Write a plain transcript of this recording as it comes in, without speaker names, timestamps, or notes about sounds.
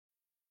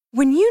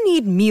When you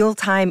need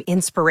mealtime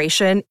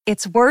inspiration,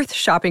 it's worth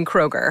shopping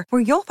Kroger,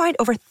 where you'll find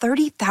over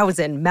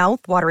 30,000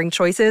 mouth-watering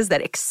choices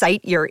that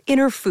excite your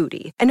inner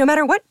foodie. And no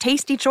matter what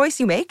tasty choice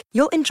you make,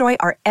 you'll enjoy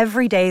our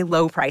everyday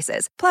low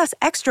prices, plus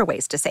extra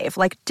ways to save,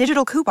 like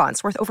digital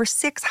coupons worth over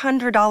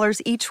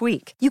 $600 each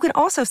week. You can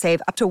also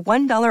save up to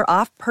 $1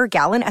 off per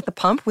gallon at the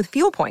pump with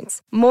fuel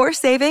points. More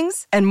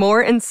savings and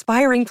more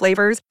inspiring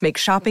flavors make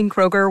shopping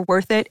Kroger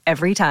worth it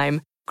every time.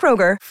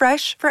 Kroger,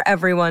 fresh for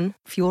everyone.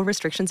 Fuel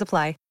restrictions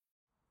apply.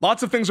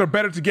 Lots of things are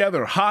better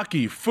together.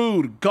 Hockey,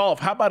 food,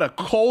 golf. How about a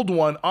cold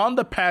one on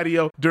the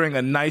patio during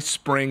a nice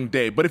spring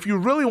day? But if you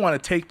really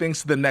want to take things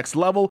to the next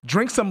level,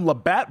 drink some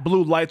Labatt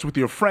Blue Lights with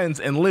your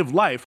friends and live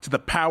life to the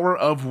power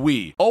of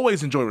we.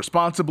 Always enjoy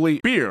responsibly.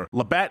 Beer,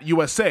 Labatt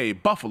USA,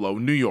 Buffalo,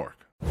 New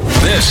York.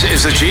 This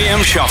is the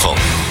GM Shuffle.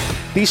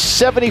 These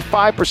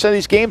 75% of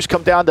these games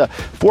come down to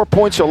 4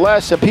 points or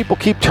less, and people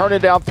keep turning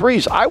down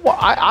threes.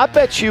 I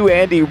bet you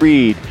Andy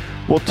Reid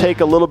will take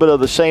a little bit of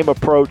the same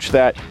approach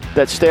that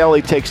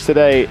Staley takes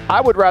today.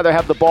 I would rather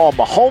have the ball in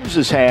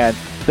Mahomes' hand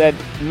than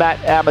Matt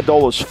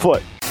Amendola's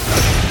foot.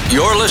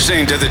 You're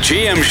listening to the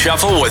GM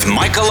Shuffle with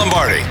Michael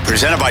Lombardi,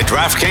 presented by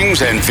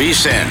DraftKings and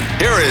VSiN.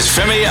 Here is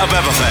Femi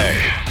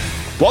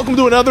Abebefe. Welcome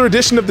to another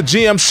edition of the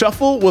GM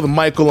Shuffle with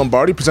Michael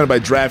Lombardi, presented by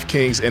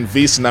DraftKings and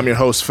VSiN. I'm your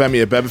host,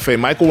 Femi Abebefe.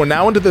 Michael, we're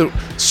now into the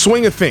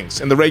swing of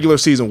things in the regular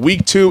season.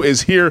 Week 2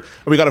 is here,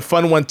 and we got a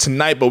fun one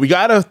tonight, but we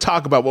got to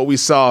talk about what we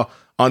saw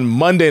on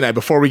Monday night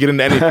before we get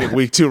into anything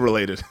Week 2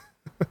 related.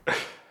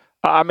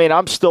 I mean,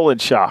 I'm still in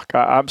shock.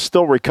 I'm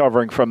still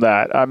recovering from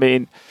that. I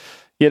mean,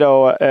 you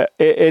know,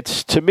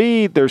 it's to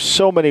me, there's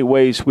so many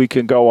ways we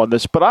can go on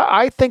this, but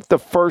I think the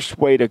first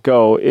way to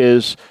go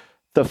is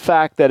the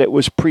fact that it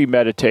was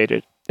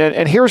premeditated.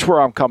 And here's where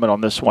I'm coming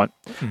on this one.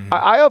 Mm-hmm.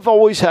 I have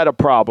always had a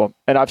problem,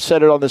 and I've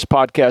said it on this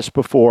podcast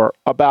before,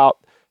 about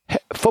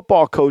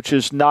football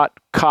coaches not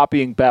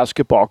copying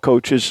basketball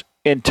coaches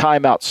in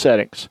timeout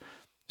settings.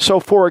 So,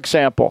 for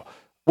example,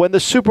 when the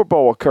Super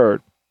Bowl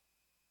occurred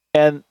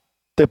and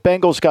the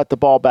Bengals got the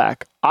ball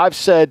back, I've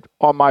said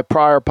on my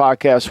prior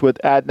podcast with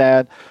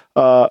Adnan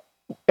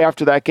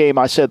after that game,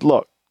 I said,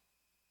 look,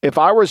 if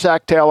I were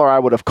Zach Taylor, I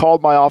would have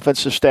called my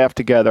offensive staff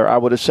together. I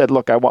would have said,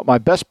 look, I want my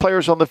best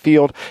players on the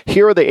field.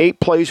 Here are the 8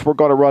 plays we're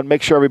going to run.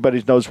 Make sure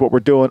everybody knows what we're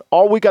doing.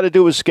 All we got to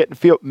do is get in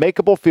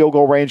makeable field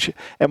goal range,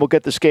 and we'll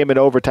get this game in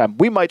overtime.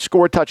 We might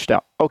score a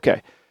touchdown.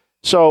 Okay.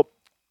 So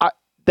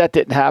that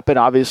didn't happen.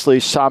 Obviously,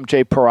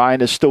 Samjay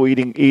Perine is still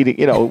eating,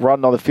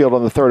 running on the field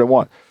on the 3rd and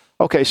 1.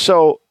 Okay,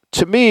 so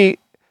to me,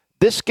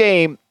 this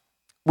game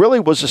really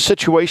was a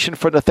situation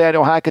for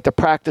Nathaniel Hackett to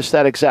practice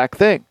that exact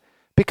thing.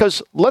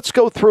 Because let's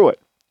go through it,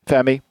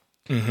 Femi.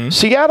 Mm-hmm.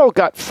 Seattle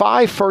got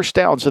 5 first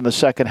downs in the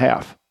second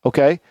half,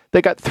 okay?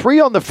 They got 3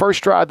 on the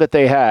first drive that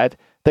they had.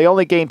 They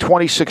only gained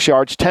 26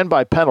 yards, 10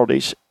 by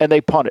penalties, and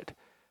they punted.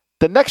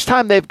 The next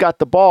time they've got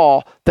the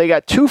ball, they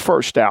got 2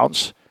 first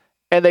downs,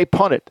 and they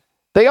punted.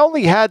 They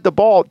only had the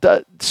ball.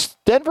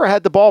 Denver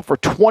had the ball for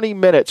 20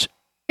 minutes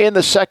in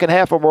the second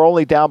half, and were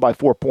only down by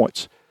 4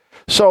 points.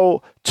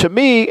 So to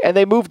me, and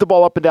they moved the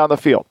ball up and down the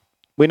field.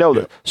 We know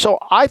that. So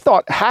I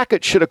thought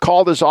Hackett should have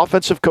called his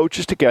offensive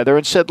coaches together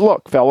and said,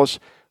 look, fellas,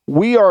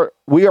 we have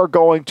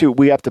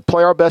to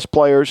play our best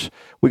players.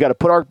 We got to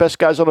put our best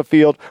guys on the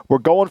field. We're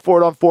going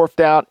for it on 4th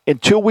down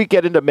until we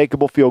get into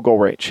makeable field goal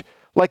range.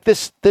 Like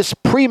this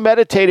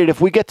premeditated,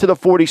 if we get to the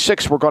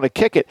 46, we're going to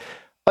kick it.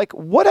 Like,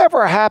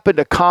 whatever happened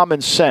to common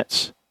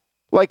sense?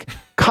 Like,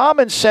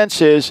 common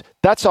sense is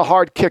that's a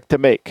hard kick to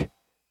make.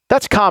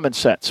 That's common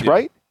sense,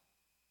 right?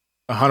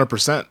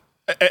 100%.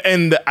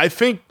 And I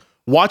think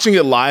watching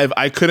it live,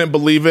 I couldn't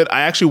believe it.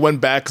 I actually went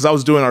back because I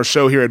was doing our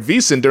show here at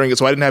VSiN during it,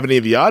 so I didn't have any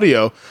of the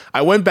audio.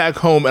 I went back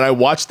home and I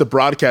watched the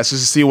broadcast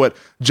just to see what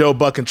Joe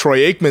Buck and Troy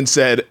Aikman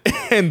said.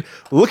 And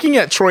looking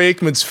at Troy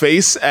Aikman's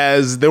face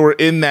as they were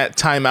in that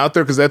timeout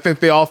there, because I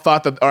think they all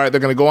thought that, all right, they're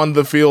going to go on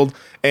the field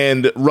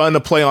and run a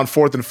play on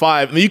 4th and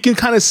 5. And you can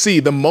kind of see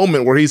the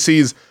moment where he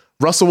sees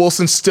Russell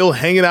Wilson still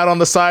hanging out on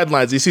the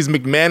sidelines. He sees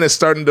McManus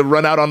starting to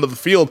run out onto the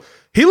field.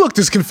 He looked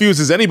as confused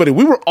as anybody.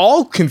 We were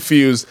all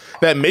confused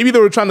that maybe they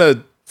were trying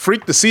to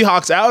freak the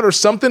Seahawks out or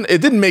something.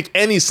 It didn't make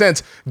any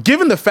sense,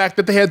 given the fact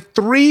that they had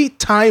 3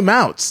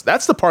 timeouts.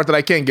 That's the part that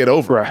I can't get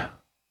over. Right.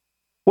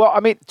 Well, I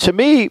mean, to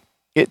me,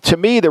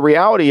 the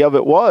reality of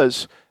it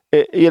was,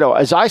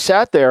 as I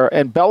sat there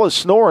and Bella's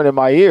snoring in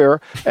my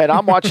ear and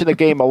I'm watching the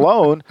game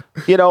alone,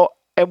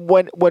 and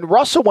when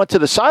Russell went to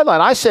the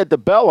sideline, I said to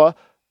Bella,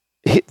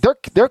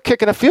 they're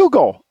kicking a field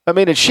goal. I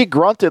mean, and she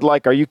grunted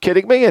like, "Are you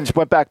kidding me?" and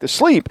went back to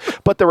sleep.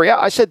 But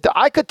I said,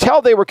 I could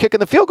tell they were kicking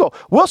the field goal.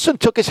 Wilson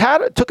took his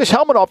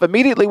helmet off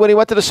immediately when he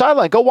went to the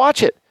sideline. Go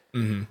watch it.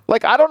 Mm-hmm.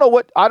 Like, I don't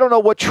know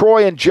what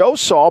Troy and Joe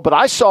saw, but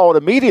I saw it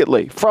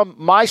immediately from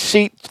my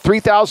seat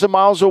 3,000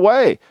 miles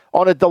away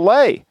on a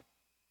delay.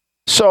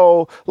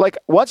 So, like,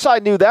 once I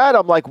knew that,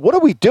 I'm like, what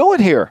are we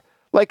doing here?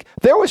 Like,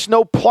 there was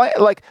no plan.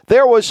 Like,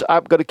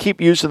 I'm going to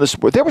keep using this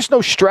word. There was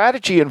no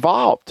strategy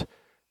involved.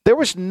 There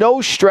was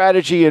no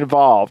strategy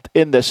involved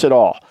in this at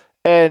all.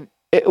 And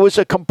it was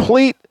a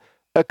complete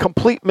a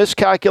complete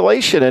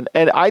miscalculation.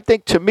 And I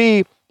think, to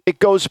me, it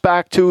goes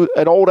back to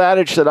an old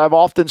adage that I've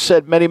often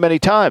said many, many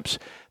times.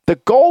 The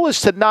goal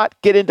is to not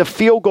get into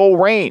field goal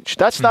range.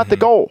 That's not the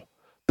goal.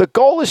 The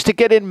goal is to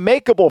get in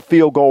makeable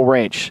field goal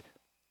range,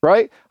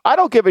 right? I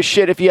don't give a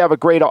shit if you have a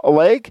great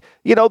leg.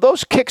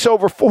 Those kicks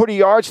over 40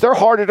 yards, they're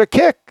harder to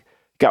kick.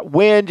 You got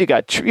wind, you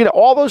got,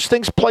 all those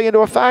things play into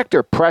a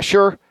factor.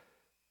 Pressure.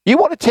 You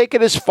want to take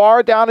it as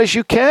far down as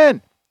you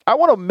can. I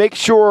want to make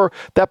sure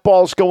that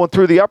ball's going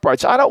through the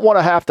uprights. I don't want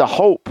to have to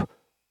hope.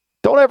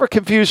 Don't ever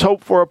confuse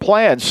hope for a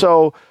plan.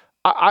 So,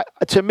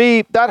 to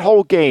me, that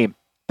whole game,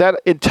 that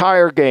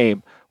entire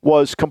game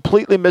was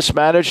completely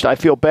mismanaged. I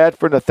feel bad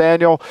for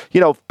Nathaniel.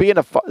 Being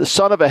the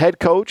son of a head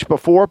coach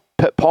before,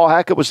 Paul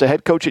Hackett was the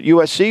head coach at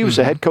USC. He was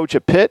the head coach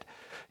at Pitt.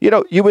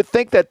 You would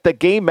think that the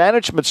game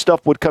management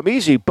stuff would come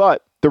easy,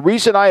 but the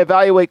reason I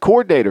evaluate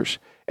coordinators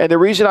and the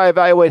reason I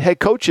evaluate head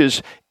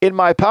coaches in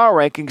my power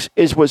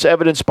rankings was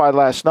evidenced by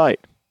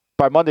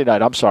Monday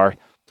night. I'm sorry.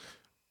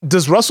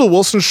 Does Russell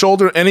Wilson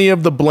shoulder any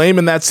of the blame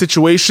in that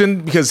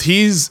situation? Because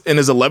he's in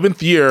his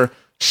 11th year.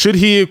 Should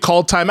he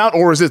call timeout,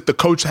 or is it the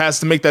coach has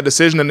to make that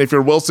decision? And if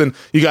you're Wilson,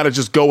 you got to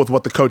just go with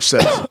what the coach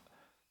says.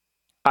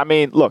 I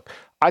mean, look,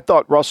 I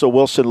thought Russell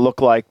Wilson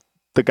looked like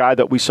the guy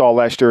that we saw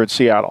last year in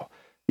Seattle.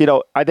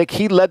 I think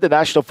he led the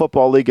National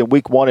Football League in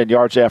week 1 in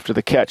yards after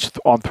the catch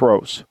on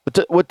throws.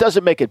 What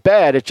doesn't make it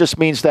bad, it just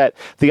means that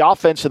the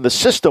offense and the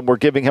system were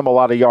giving him a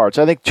lot of yards.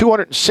 I think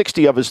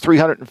 260 of his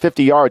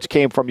 350 yards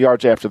came from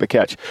yards after the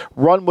catch.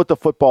 Run with the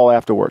football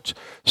afterwards.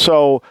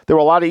 So there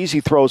were a lot of easy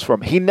throws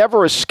from him. He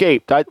never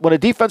escaped. When a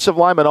defensive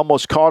lineman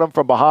almost caught him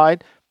from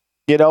behind,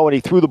 and he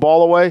threw the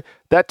ball away,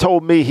 that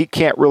told me he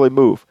can't really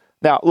move.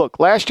 Now, look,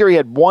 last year he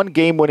had one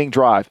game-winning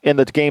drive in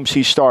the games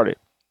he started.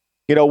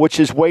 Which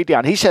is way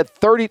down. He's had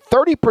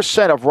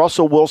 30% of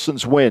Russell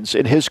Wilson's wins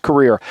in his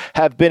career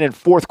have been in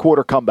fourth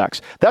quarter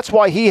comebacks. That's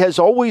why he has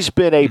always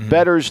been a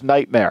bettor's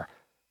nightmare.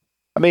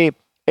 I mean,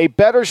 a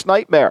bettor's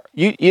nightmare.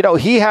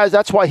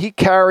 That's why he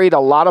carried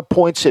a lot of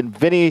points in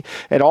Vinny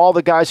and all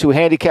the guys who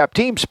handicap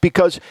teams,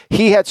 because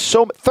he had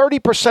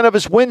 30% of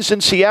his wins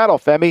in Seattle,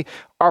 Femi,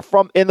 are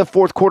from in the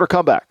fourth quarter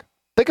comeback.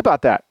 Think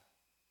about that.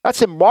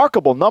 That's a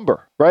remarkable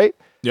number, right?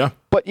 Yeah.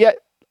 But yet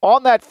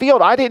on that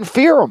field, I didn't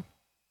fear him.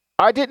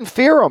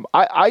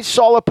 I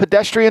saw a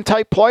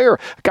pedestrian-type player,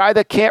 a guy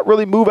that can't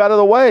really move out of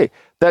the way,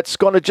 that's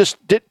going to just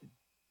didn't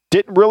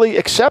really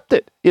accept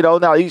it.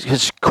 Now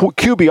his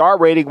QBR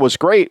rating was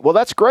great. Well,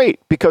 that's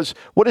great, because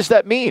what does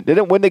that mean? They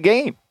didn't win the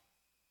game.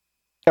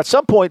 At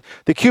some point,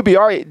 the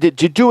QBR,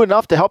 did you do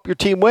enough to help your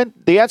team win?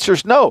 The answer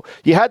is no.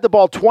 You had the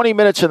ball 20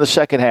 minutes in the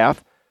second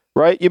half,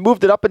 right? You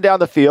moved it up and down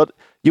the field.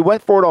 You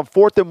went for it on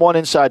 4th and 1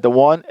 inside the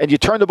 1, and you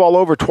turned the ball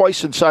over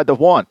twice inside the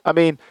 1. I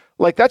mean,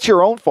 that's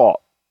your own fault.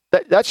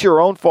 That's your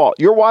own fault.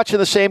 You're watching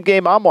the same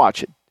game I'm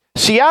watching.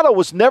 Seattle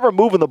was never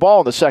moving the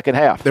ball in the second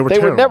half. They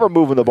were never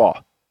moving the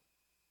ball.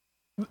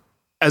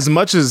 As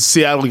much as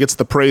Seattle gets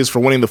the praise for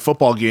winning the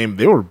football game,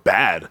 they were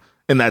bad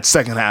in that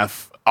second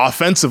half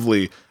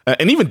offensively.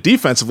 And even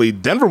defensively,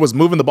 Denver was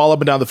moving the ball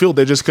up and down the field.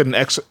 They just couldn't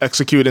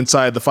execute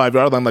inside the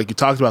 5-yard line, like you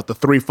talked about, the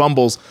 3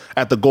 fumbles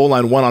at the goal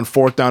line, 1 on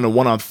 4th down and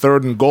 1 on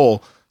 3rd and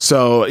goal.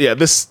 So, yeah,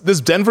 this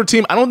Denver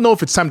team, I don't know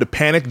if it's time to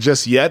panic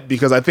just yet,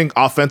 because I think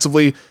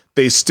offensively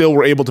they still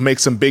were able to make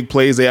some big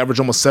plays. They average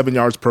almost 7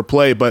 yards per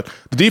play, but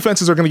the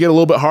defenses are going to get a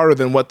little bit harder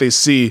than what they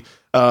see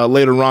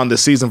later on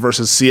this season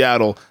versus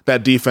Seattle,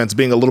 that defense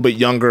being a little bit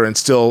younger and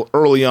still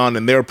early on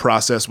in their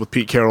process with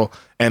Pete Carroll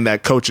and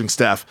that coaching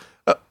staff.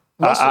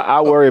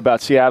 I worry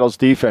about Seattle's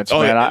defense,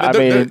 man.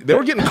 Yeah, they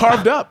were getting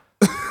carved up.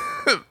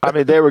 I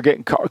mean, they were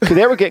getting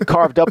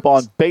carved up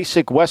on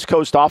basic West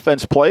Coast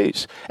offense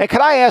plays. And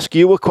can I ask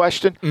you a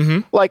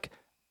question? Like,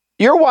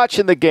 you're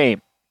watching the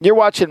game. You're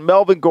watching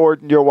Melvin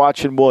Gordon. You're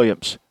watching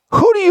Williams.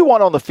 Who do you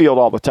want on the field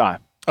all the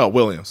time? Oh,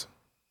 Williams.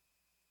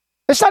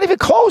 It's not even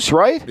close,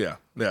 right? Yeah,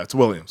 it's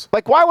Williams.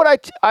 Like, why would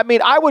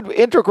I would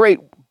integrate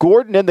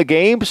Gordon in the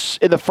games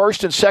in the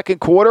first and second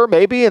quarter,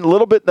 maybe, and a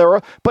little bit in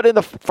the,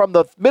 but from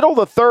the middle of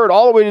the third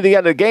all the way to the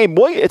end of the game,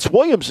 it's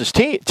Williams'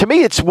 team. To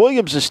me, it's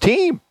Williams'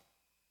 team.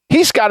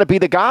 He's got to be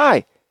the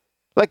guy.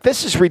 Like,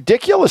 this is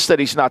ridiculous that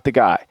he's not the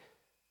guy.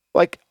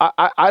 Like,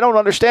 I don't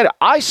understand it.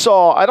 I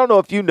don't know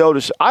if you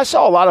noticed, I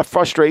saw a lot of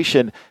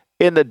frustration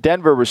in the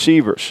Denver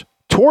receivers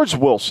towards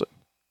Wilson.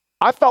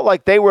 I felt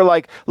like they were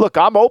like, look,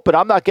 I'm open.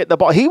 I'm not getting the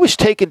ball. He was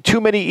taking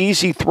too many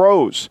easy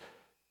throws.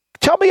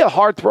 Tell me a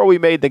hard throw he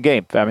made in the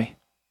game, Femi.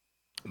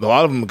 A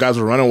lot of them guys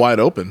were running wide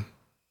open.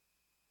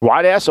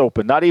 Wide ass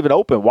open. Not even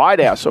open. Wide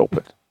ass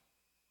open.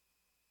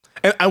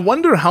 And I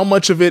wonder how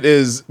much of it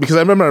is, because I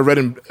remember I read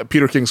in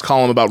Peter King's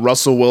column about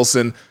Russell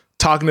Wilson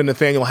talking to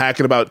Nathaniel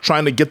Hackett about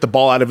trying to get the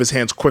ball out of his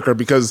hands quicker,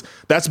 because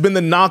that's been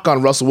the knock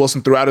on Russell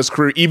Wilson throughout his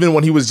career, even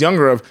when he was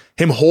younger, of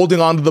him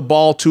holding onto the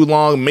ball too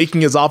long,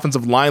 making his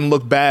offensive line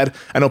look bad.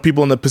 I know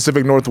people in the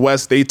Pacific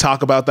Northwest, they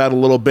talk about that a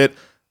little bit.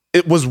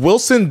 it was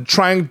Wilson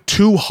trying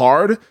too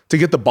hard to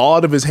get the ball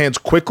out of his hands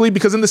quickly?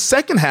 Because in the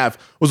second half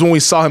was when we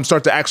saw him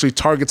start to actually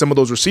target some of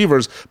those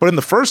receivers. But in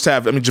the first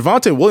half, I mean,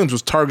 Javonte Williams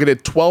was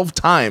targeted 12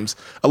 times,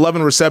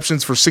 11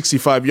 receptions for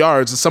 65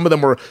 yards. And some of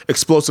them were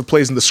explosive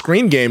plays in the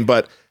screen game,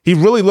 but he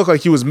really looked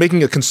like he was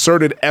making a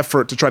concerted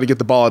effort to try to get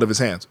the ball out of his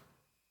hands.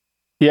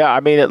 Yeah,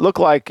 I mean, it looked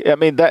like,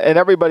 that, and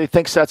everybody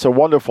thinks that's a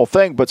wonderful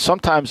thing, but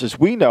sometimes, as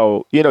we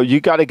know, you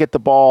got to get the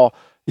ball,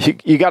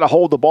 you got to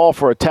hold the ball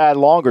for a tad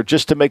longer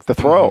just to make the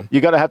throw. Mm-hmm. You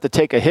got to have to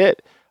take a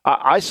hit.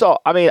 I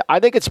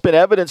think it's been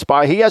evidenced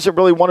by he doesn't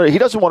want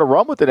to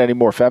run with it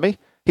anymore, Femi.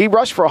 He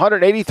rushed for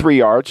 183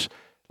 yards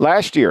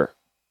last year.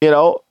 He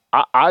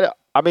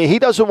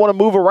doesn't want to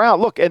move around.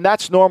 Look, and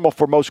that's normal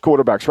for most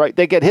quarterbacks, right?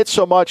 They get hit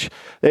so much,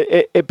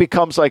 it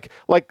becomes like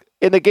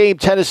in the game,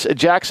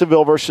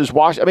 Jacksonville versus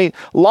Washington. I mean,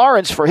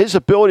 Lawrence, for his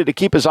ability to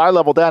keep his eye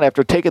level down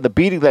after taking the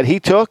beating that he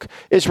took,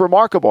 is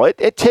remarkable.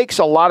 It takes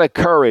a lot of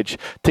courage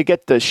to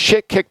get the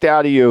shit kicked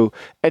out of you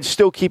and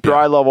still keep your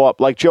eye level up,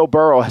 like Joe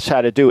Burrow has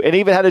had to do, and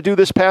even had to do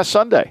this past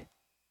Sunday.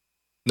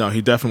 No,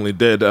 he definitely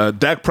did.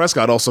 Dak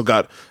Prescott also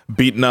got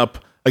beaten up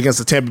against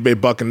the Tampa Bay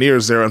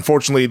Buccaneers there.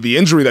 Unfortunately, the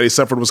injury that he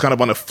suffered was kind of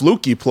on a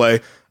fluky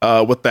play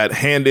with that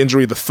hand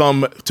injury, the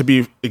thumb to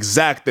be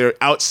exact. They're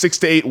out 6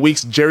 to 8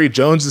 weeks. Jerry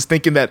Jones is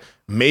thinking that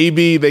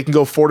maybe they can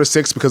go 4 to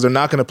 6 because they're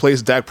not going to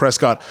place Dak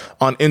Prescott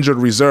on injured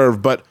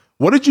reserve. But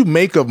what did you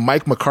make of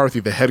Mike McCarthy,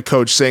 the head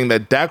coach, saying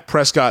that Dak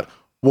Prescott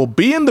will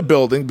be in the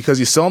building because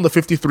he's still on the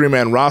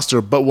 53-man roster,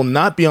 but will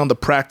not be on the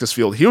practice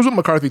field? Here's what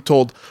McCarthy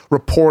told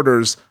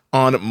reporters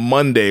on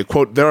Monday.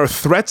 Quote, "There are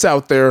threats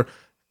out there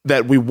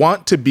that we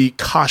want to be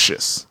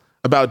cautious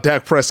about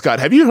Dak Prescott."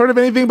 Have you heard of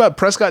anything about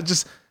Prescott?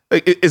 Just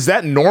is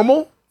that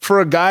normal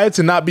for a guy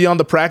to not be on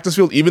the practice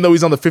field, even though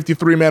he's on the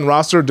 53-man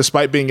roster,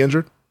 despite being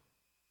injured?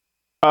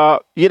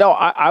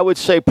 I would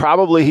say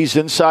probably he's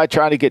inside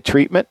trying to get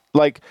treatment.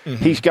 Like,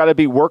 he's got to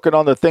be working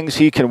on the things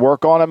he can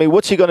work on. I mean,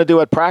 what's he going to do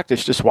at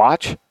practice? Just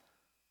watch?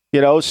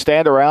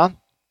 Stand around?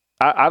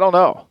 I don't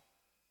know.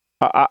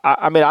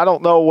 I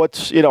don't know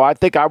what's, I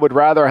think I would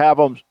rather have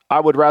him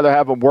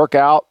work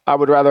out. I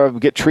would rather have him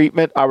get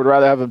treatment. I would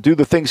rather have him do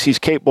the things he's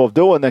capable of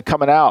doing than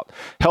coming out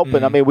helping.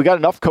 Mm-hmm. I mean, we got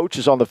enough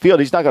coaches on the field.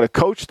 He's not going to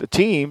coach the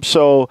team.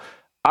 So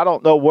I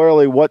don't know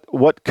really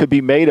what could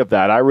be made of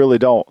that. I really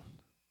don't.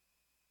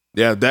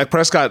 Yeah, Dak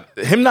Prescott,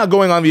 him not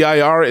going on the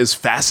IR is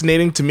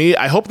fascinating to me.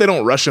 I hope they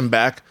don't rush him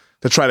back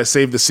to try to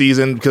save the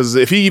season, because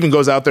if he even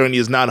goes out there and he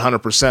is not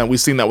 100%,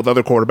 we've seen that with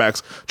other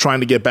quarterbacks trying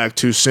to get back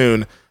too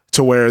soon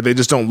to where they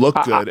just don't look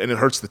good and it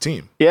hurts the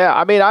team. Yeah,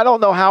 I mean, I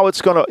don't know how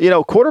it's going to,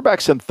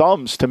 quarterbacks and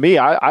thumbs, to me,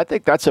 I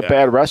think that's a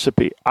bad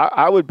recipe.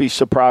 I would be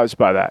surprised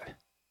by that.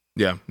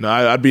 Yeah, no,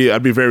 I'd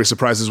be very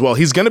surprised as well.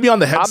 He's going to be on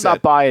the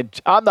headset.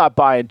 I'm not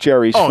buying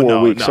Jerry's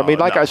 4 weeks. I mean,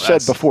 like I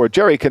said before,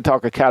 Jerry can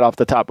talk a cat off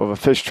the top of a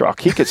fish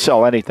truck. He could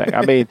sell anything.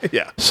 I mean,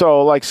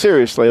 So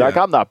seriously,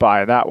 I'm not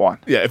buying that one.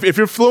 Yeah, if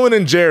you're fluent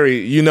in Jerry,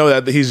 you know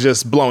that he's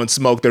just blowing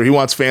smoke there. He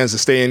wants fans to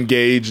stay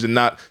engaged and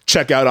not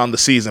check out on the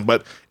season.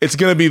 But it's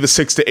going to be the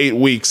 6 to 8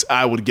 weeks,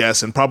 I would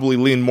guess, and probably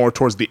lean more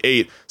towards the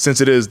 8,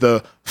 since it is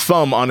the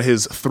thumb on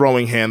his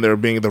throwing hand there,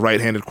 being the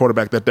right-handed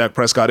quarterback that Dak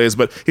Prescott is.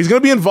 But he's going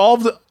to be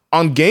involved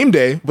on game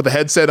day with a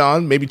headset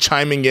on, maybe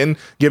chiming in,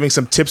 giving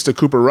some tips to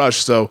Cooper Rush.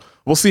 So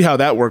we'll see how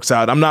that works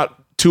out. I'm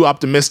not too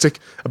optimistic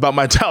about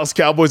my Dallas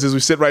Cowboys as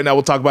we sit right now.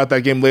 We'll talk about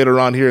that game later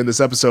on here in this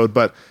episode,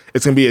 but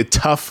it's going to be a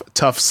tough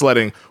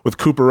sledding with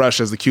Cooper Rush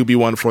as the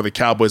QB1 for the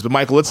Cowboys. But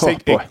Michael, we'll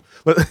save the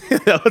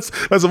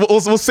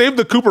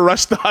Cooper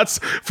Rush thoughts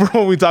for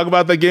when we talk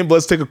about that game. But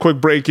let's take a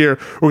quick break here.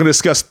 We're going to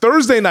discuss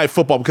Thursday night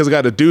football because I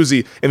got a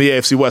doozy in the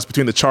AFC West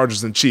between the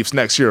Chargers and Chiefs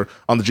next year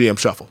on the GM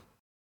Shuffle.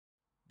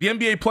 The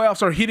NBA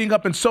playoffs are heating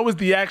up, and so is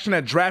the action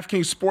at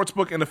DraftKings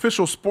Sportsbook, an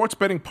official sports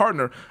betting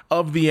partner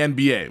of the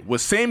NBA.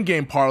 With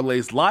same-game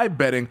parlays, live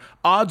betting,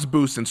 odds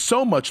boosts, and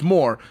so much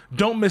more,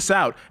 don't miss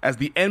out as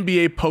the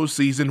NBA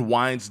postseason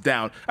winds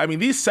down. I mean,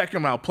 these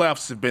second-round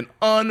playoffs have been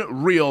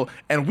unreal,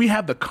 and we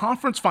have the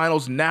conference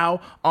finals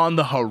now on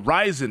the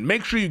horizon.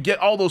 Make sure you get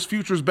all those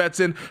futures bets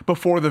in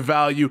before the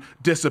value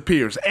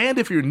disappears. And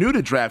if you're new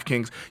to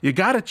DraftKings, you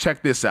got to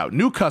check this out.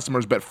 New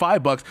customers bet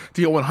 $5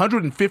 to get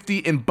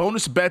 $150 in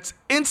bonus bets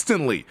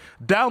instantly.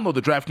 Download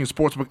the DraftKings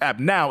Sportsbook app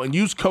now and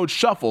use code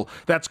SHUFFLE.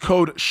 That's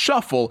code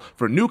SHUFFLE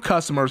for new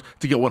customers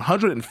to get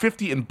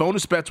 $150 in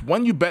bonus bets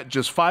when you bet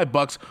just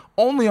 $5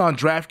 only on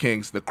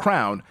DraftKings. The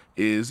crown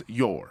is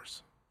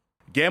yours.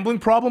 Gambling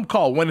problem?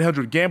 Call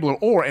 1-800-GAMBLER,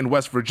 or in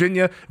West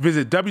Virginia,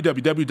 visit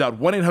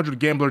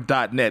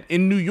www.1800gambler.net.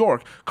 In New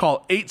York,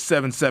 call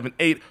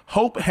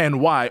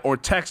 877-8-HOPE-NY or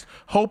text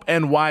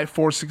HOPE-NY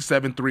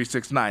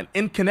 467-369.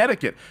 In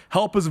Connecticut,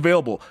 help is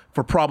available.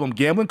 For problem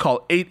gambling,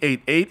 call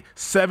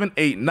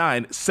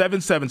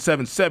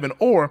 888-789-7777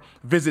 or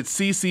visit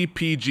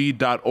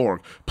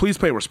ccpg.org. Please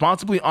play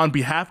responsibly on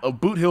behalf of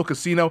Boot Hill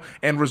Casino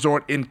and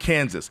Resort in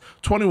Kansas.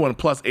 21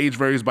 plus, age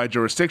varies by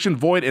jurisdiction,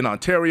 void in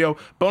Ontario.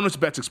 Bonus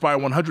bets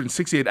expire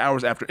 168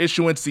 hours after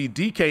issuance. See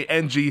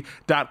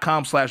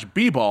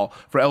dkng.com/bball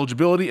for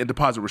eligibility and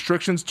deposit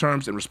restrictions,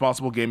 terms, and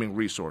responsible gaming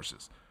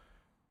resources.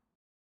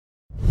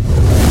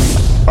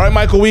 All right,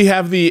 Michael, we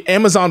have the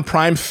Amazon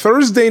Prime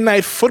Thursday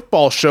night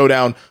football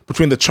showdown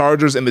between the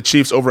Chargers and the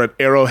Chiefs over at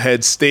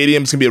Arrowhead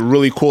Stadium. It's going to be a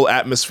really cool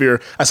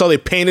atmosphere. I saw they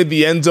painted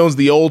the end zones,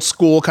 the old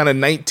school kind of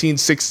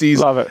 1960s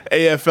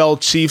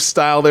AFL Chiefs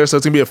style there. So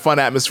it's going to be a fun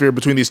atmosphere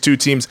between these two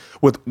teams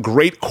with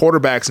great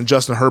quarterbacks in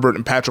Justin Herbert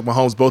and Patrick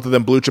Mahomes, both of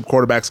them blue chip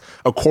quarterbacks,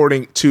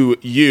 according to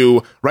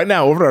you. Right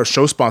now, over to our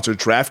show sponsor,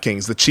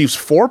 DraftKings, the Chiefs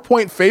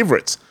 4-point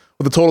favorites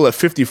with a total of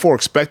 54,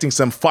 expecting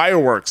some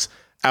fireworks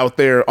out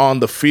there on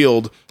the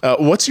field.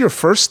 What's your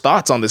first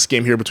thoughts on this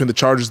game here between the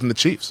Chargers and the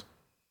Chiefs?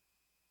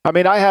 I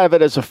mean, I have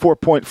it as a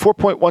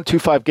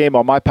 4.125 game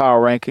on my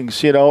power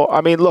rankings. You know,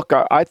 I mean, look,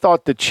 I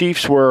thought the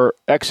Chiefs were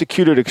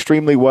executed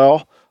extremely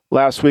well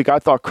last week. I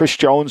thought Chris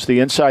Jones, the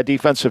inside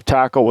defensive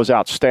tackle, was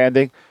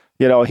outstanding.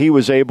 You know, he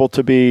was able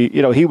to be,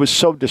 you know, he was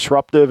so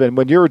disruptive. And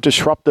when you're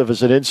disruptive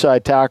as an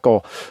inside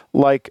tackle,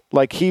 like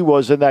he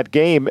was in that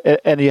game,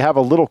 and you have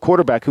a little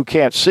quarterback who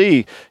can't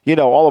see, you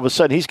know, all of a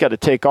sudden he's got to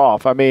take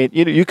off. I mean,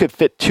 you could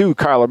fit 2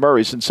 Kyler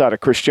Murrays inside of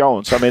Chris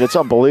Jones. I mean, it's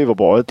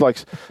unbelievable. It's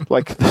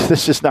like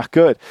this is not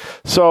good.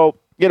 So,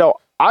 you know,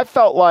 I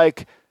felt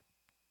like,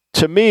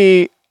 to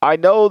me, I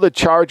know the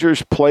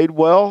Chargers played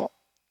well,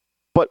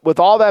 but with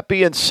all that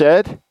being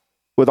said,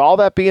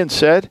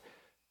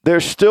 there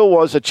still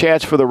was a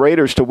chance for the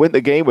Raiders to win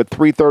the game with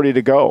 3:30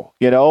 to go,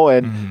 you know,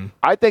 and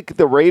I think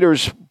the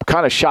Raiders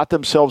kind of shot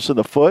themselves in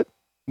the foot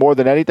more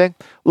than anything.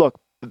 Look,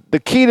 the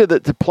key to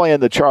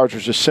playing the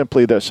Chargers is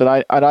simply this, and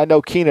I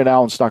know Keenan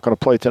Allen's not going to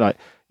play tonight.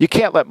 You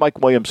can't let Mike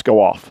Williams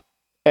go off,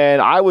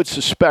 and I would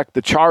suspect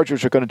the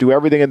Chargers are going to do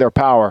everything in their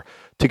power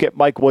to get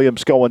Mike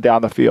Williams going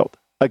down the field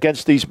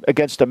against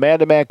a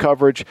man-to-man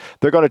coverage.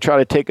 They're going to try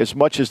to take as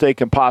much as they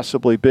can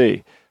possibly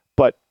be,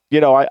 but you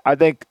know, I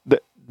think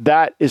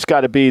that has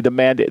got to be the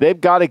mandate. They've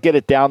got to get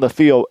it down the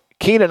field.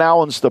 Keenan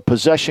Allen's the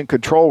possession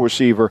control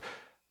receiver.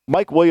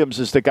 Mike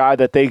Williams is the guy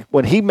that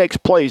when he makes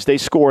plays, they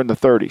score in the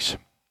 30s.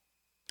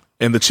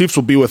 And the Chiefs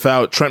will be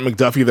without Trent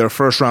McDuffie, their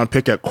first-round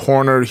pick at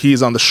corner.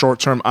 He's on the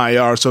short-term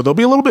IR, so they'll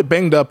be a little bit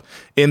banged up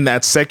in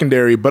that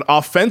secondary. But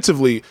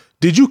offensively,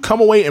 did you come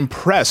away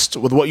impressed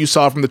with what you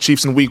saw from the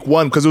Chiefs in week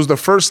 1? Because it was the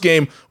first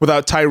game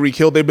without Tyreek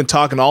Hill. They've been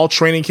talking all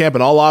training camp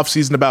and all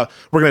offseason about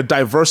we're going to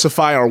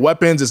diversify our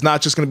weapons. It's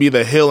not just going to be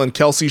the Hill and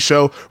Kelsey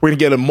show. We're going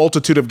to get a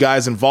multitude of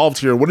guys involved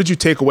here. What did you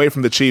take away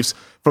from the Chiefs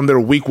from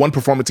their week 1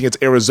 performance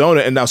against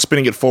Arizona and now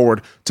spinning it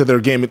forward to their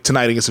game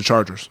tonight against the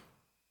Chargers?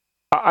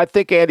 I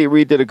think Andy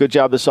Reid did a good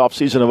job this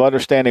offseason of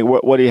understanding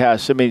what he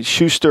has. I mean,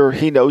 Schuster,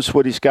 he knows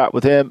what he's got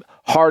with him.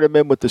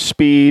 Hardeman with the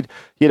speed,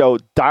 you know,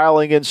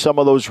 dialing in some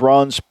of those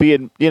runs,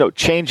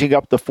 changing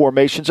up the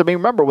formations. I mean,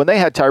 remember, when they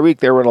had Tyreek,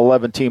 they were an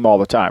 11 team all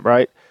the time,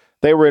 right?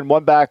 They were in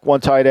one back,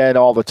 one tight end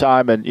all the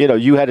time, and, you know,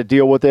 you had to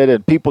deal with it,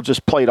 and people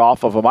just played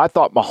off of him. I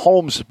thought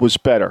Mahomes was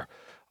better.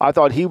 I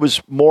thought he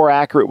was more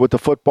accurate with the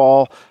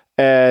football,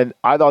 and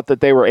I thought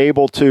that they were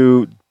able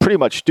to pretty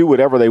much do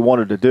whatever they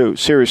wanted to do.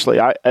 Seriously,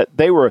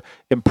 they were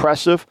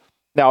impressive.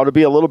 Now, it'll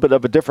be a little bit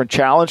of a different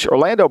challenge.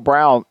 Orlando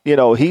Brown, you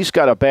know, he's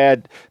got a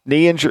bad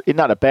knee injury,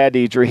 not a bad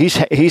knee injury.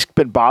 He's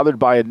been bothered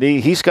by a knee.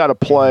 He's got to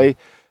play.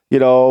 You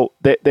know,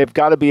 they've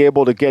got to be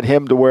able to get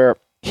him to where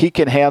he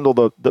can handle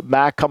the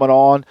Mac coming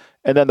on,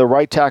 and then the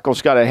right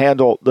tackle's got to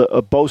handle the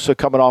Bosa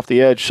coming off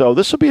the edge. So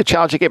this will be a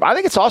challenging game. I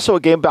think it's also a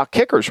game about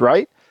kickers,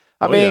 right?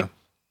 I mean,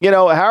 you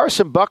know,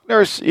 Harrison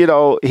Buckner's, you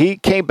know, he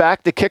came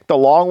back to kick the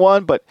long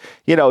one, but,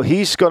 you know,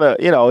 he's got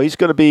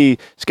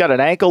an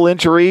ankle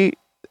injury,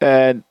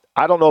 and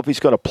I don't know if he's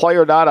going to play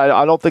or not.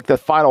 I don't think the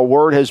final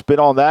word has been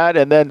on that.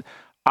 And then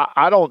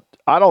I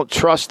don't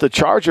trust the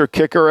Charger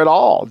kicker at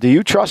all. Do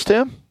you trust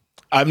him?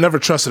 I've never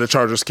trusted a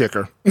Chargers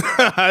kicker.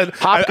 I've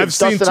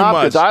seen Dustin too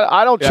Hopkins. much.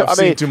 I don't. I've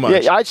seen too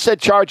much. Yeah, I said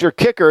Charger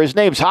kicker. His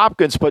name's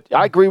Hopkins, but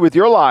I agree with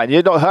your line.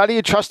 You know, how do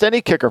you trust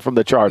any kicker from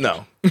the Chargers?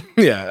 No.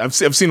 Yeah,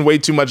 I've seen way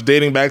too much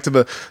dating back to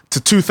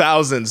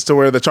 2000s to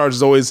where the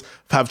Chargers always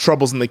have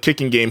troubles in the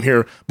kicking game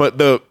here. But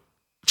the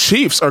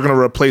Chiefs are going to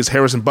replace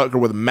Harrison Butker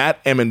with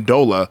Matt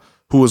Amendola,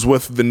 who was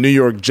with the New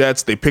York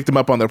Jets. They picked him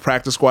up on their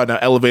practice squad, now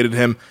elevated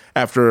him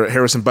after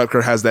Harrison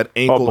Butker has that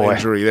ankle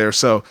injury there.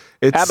 So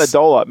it's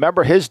Amendola.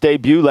 Remember his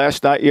debut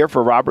last night here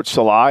for Robert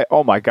Saleh?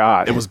 Oh my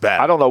God, it was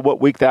bad. I don't know what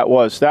week that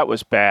was. That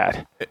was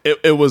bad.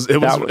 It was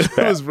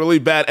really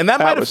bad, and that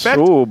might affect.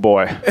 Oh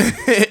boy,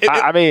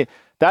 I mean.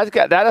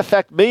 That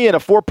affect me in a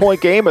 4-point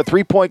game, a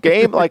 3-point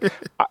game. Like,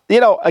 you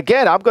know,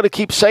 again, I'm going to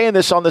keep saying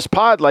this on this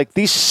pod. Like,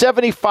 these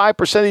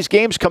 75% of these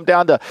games come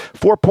down to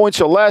 4 points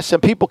or less,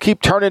 and people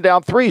keep turning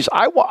down threes.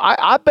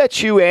 I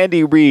bet you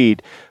Andy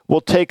Reid will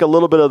take a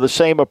little bit of the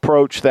same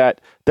approach that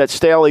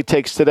Staley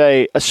takes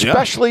today,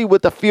 especially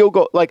with the field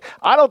goal. Like,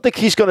 I don't think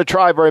he's going to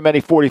try very many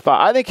 45.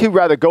 I think he'd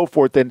rather go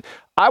for it than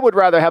I would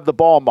rather have the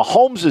ball in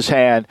Mahomes'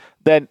 hand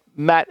than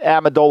Matt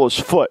Amendola's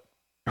foot,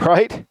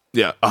 right?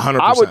 Yeah, 100%.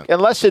 I would,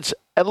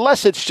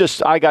 unless it's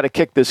just I got to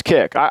kick this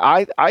kick.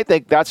 I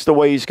think that's the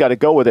way he's got to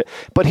go with it.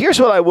 But here's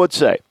what I would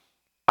say,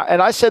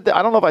 and I said that,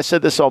 I don't know if I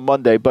said this on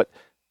Monday, but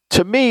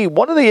to me,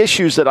 one of the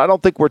issues that I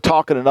don't think we're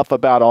talking enough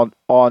about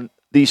on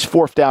these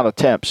 4th down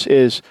attempts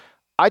is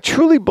I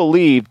truly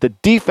believe the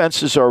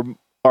defenses are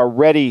are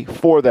ready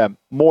for them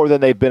more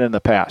than they've been in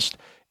the past.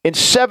 In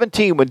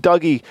 17, when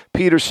Dougie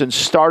Peterson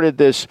started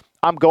this,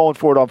 I'm going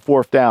for it on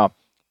fourth down,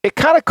 it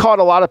kind of caught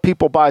a lot of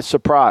people by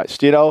surprise.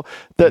 The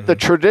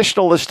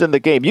traditionalist in the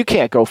game, you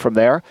can't go from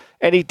there.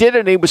 And he did it,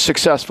 and he was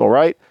successful,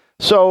 right?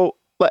 So,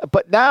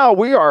 but now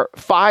we are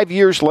 5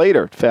 years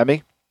later,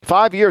 Femi.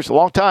 5 years, a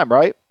long time,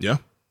 right? Yeah.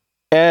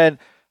 And,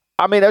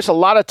 I mean, there's a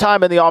lot of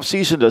time in the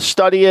offseason to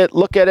study it,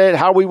 look at it,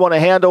 how we want to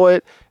handle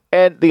it.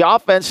 And the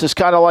offense is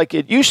kind of like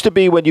it used to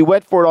be when you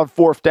went for it on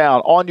fourth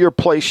down. On your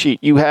play sheet,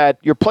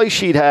 your play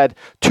sheet had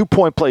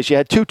 2-point plays. You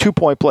had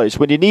 2-point plays.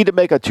 When you need to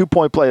make a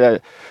 2-point play,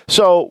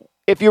 so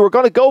if you were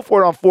going to go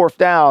for it on fourth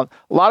down,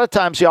 a lot of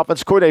times the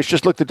offense coordinators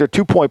just looked at their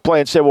 2-point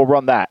play and said, "We'll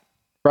run that,"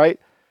 right?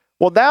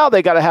 Well, now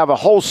they got to have a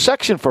whole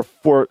section for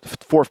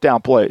fourth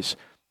down plays,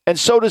 and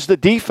so does the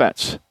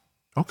defense.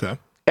 Okay.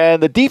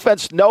 And the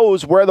defense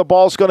knows where the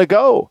ball's going to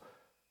go.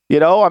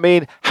 I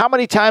mean, how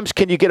many times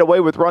can you get away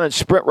with running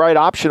sprint right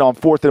option on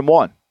 4th and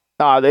 1?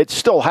 It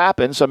still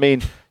happens. I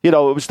mean, it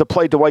was the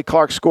play Dwight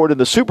Clark scored in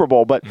the Super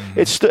Bowl, but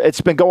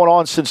it's been going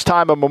on since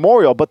time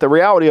immemorial. But the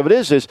reality of it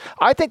is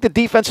I think the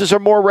defenses are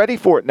more ready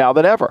for it now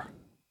than ever.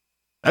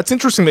 That's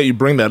interesting that you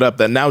bring that up,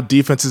 that now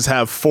defenses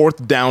have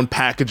fourth down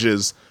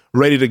packages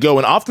ready to go.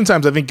 And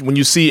oftentimes I think when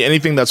you see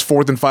anything that's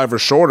 4th and 5 or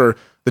shorter,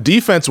 the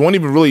defense won't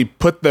even really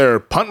put their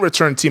punt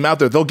return team out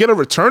there. They'll get a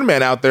return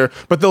man out there,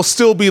 but they'll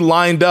still be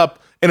lined up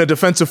in a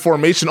defensive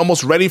formation,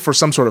 almost ready for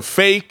some sort of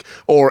fake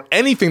or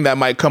anything that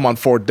might come on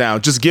fourth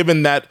down, just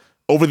given that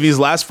over these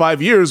last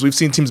 5 years, we've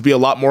seen teams be a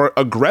lot more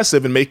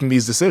aggressive in making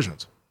these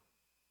decisions.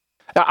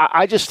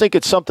 I just think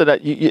it's something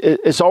that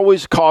it's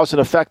always cause and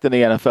effect in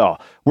the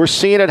NFL. We're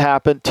seeing it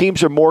happen.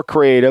 Teams are more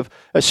creative,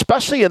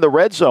 especially in the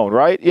red zone,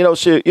 right?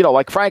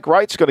 Like Frank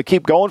Wright's going to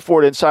keep going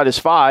for it inside his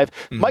 5.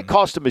 Might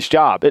cost him his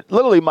job. It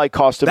literally might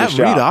cost him his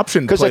job. That read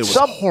option play was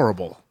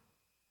horrible.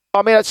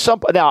 I mean,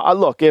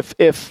 look,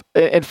 if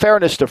in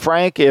fairness to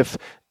Frank, if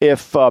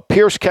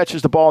Pierce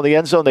catches the ball in the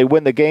end zone, they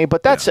win the game.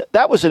 But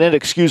that was an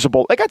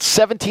inexcusable. They got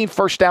 17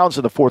 first downs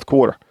in the fourth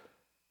quarter.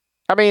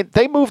 I mean,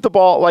 they moved the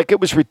ball like it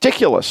was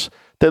ridiculous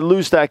to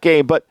lose that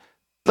game. But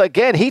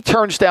again, he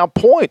turns down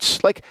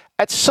points. Like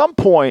at some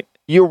point,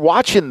 you're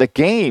watching the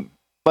game.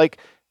 Like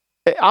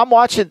I'm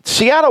watching.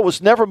 Seattle was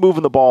never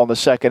moving the ball in the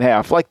second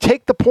half. Like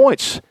take the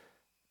points.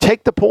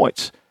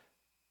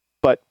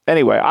 But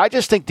anyway, I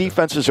just think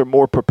defenses are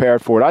more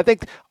prepared for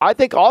it. I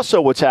think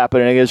also what's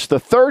happening is the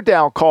third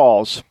down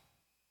calls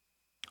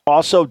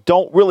also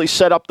don't really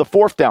set up the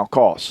fourth down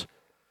calls.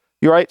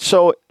 You're right.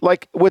 So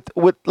like with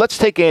let's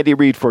take Andy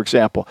Reid for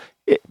example.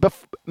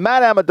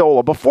 Matt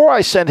Amendola, before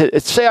I send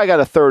it, say I got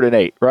a 3rd and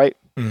 8, right?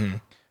 Mm-hmm.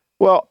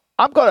 Well,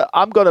 I'm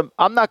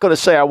not gonna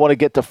say I want to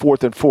get to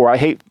 4th and 4. I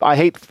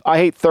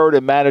hate third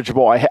and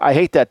manageable. I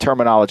hate that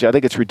terminology. I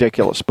think it's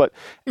ridiculous. But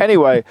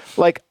anyway,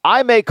 like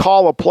I may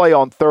call a play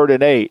on 3rd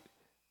and 8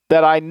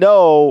 that I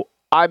know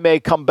I may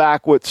come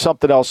back with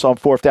something else on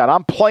fourth down.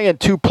 I'm playing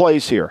 2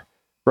 plays here,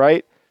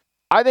 right?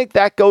 I think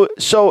that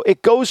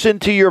it goes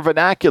into your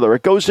vernacular.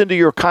 It goes into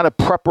your kind of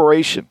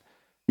preparation.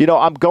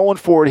 I'm going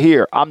for it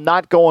here. I'm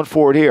not going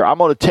for it here. I'm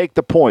going to take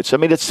the points. I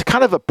mean, it's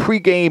kind of a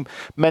pregame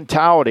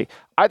mentality.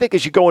 I think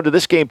as you go into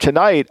this game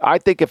tonight, I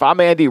think if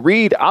I'm Andy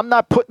Reid, I'm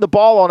not putting the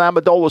ball on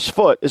Amendola's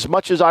foot as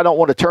much as I don't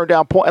want to turn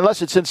down point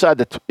unless it's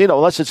inside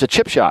unless it's a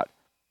chip shot.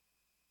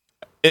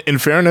 In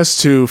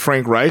fairness to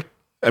Frank Reich,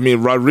 I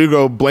mean,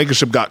 Rodrigo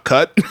Blankenship got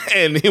cut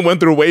and he went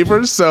through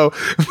waivers, so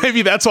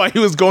maybe that's why he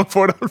was going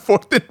for it on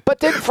fourth. But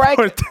didn't Frank,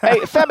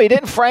 Femi,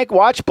 didn't Frank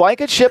watch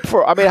Blankenship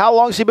for, I mean, how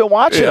long has he been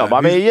watching him?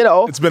 I mean,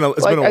 it's been a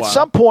while. At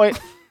some point,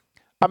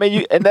 I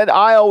mean, and then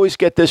I always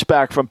get this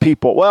back from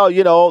people. Well,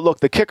 look,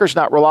 the kicker's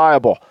not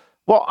reliable.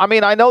 Well, I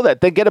mean, I know that.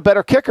 Then get a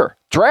better kicker.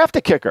 Draft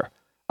a kicker.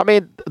 I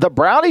mean, the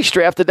Brownies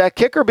drafted that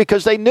kicker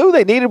because they knew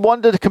they needed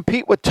one to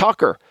compete with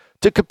Tucker,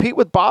 to compete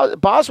with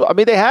Boswell. I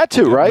mean, they had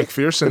to, right?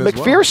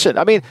 McPherson.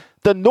 I mean,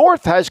 the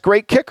North has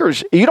great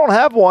kickers. You don't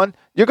have one,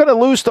 you're going to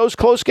lose those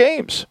close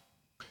games.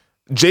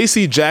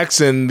 J.C.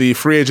 Jackson, the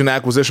free agent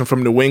acquisition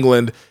from New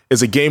England,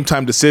 is a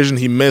game-time decision.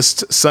 He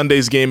missed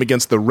Sunday's game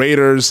against the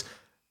Raiders.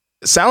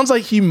 Sounds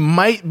like he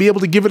might be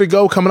able to give it a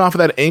go coming off of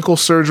that ankle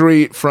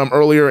surgery from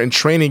earlier in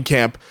training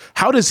camp.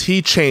 How does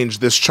he change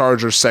this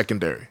Chargers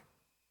secondary?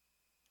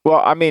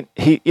 Well, I mean,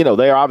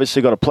 they're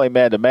obviously going to play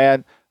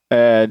man-to-man,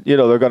 and, they're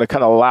going to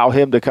kind of allow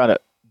him to kind of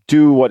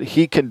do what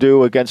he can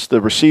do against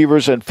the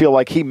receivers and feel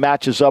like he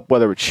matches up,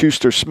 whether it's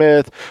Schuster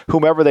Smith,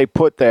 whomever they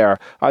put there.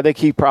 I think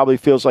he probably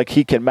feels like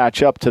he can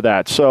match up to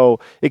that.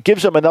 So it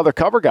gives him another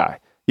cover guy.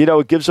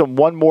 It gives them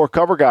one more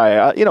cover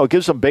guy. It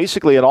gives them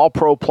basically an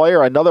all-pro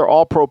player, another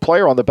all-pro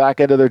player on the back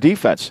end of their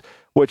defense,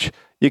 which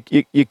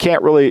you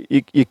can't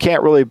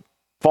really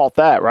fault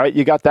that, right?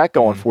 You got that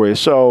going for you.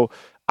 So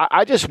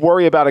I just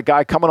worry about a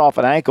guy coming off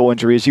an ankle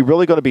injury. Is he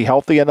really going to be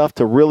healthy enough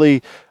to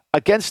really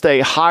against a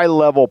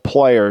high-level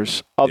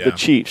players of the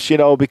Chiefs?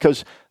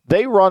 Because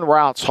they run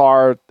routes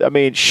hard. I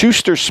mean,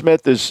 Schuster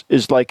Smith is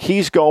like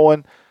he's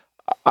going.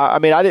 I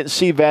mean, I didn't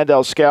see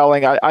Vandell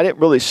Scouling. I didn't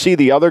really see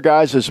the other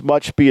guys as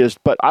much,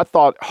 but I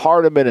thought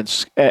Hardiman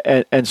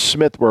and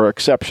Smith were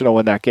exceptional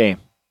in that game.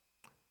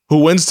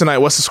 Who wins tonight?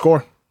 What's the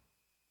score?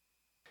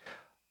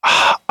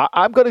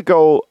 I'm going to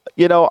go,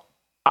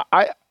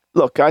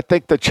 I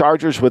think the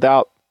Chargers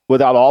without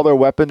all their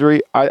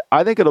weaponry,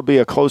 I think it'll be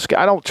a close game.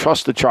 I don't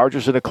trust the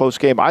Chargers in a close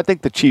game. I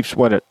think the Chiefs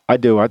win it. I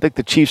do. I think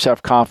the Chiefs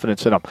have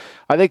confidence in them.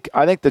 I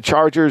think the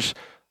Chargers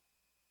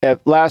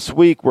last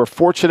week were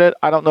fortunate.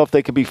 I don't know if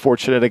they can be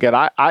fortunate again.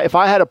 If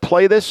I had to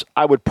play this,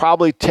 I would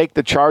probably take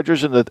the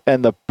Chargers and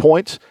the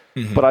points,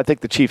 but I think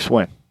the Chiefs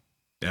win.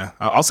 Yeah,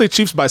 I'll say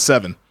Chiefs by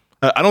 7.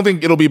 I don't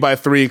think it'll be by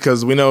 3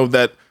 because we know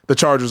that the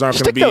Chargers aren't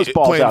going to be those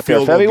balls playing out there,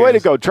 Femi. Way to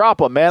go. Drop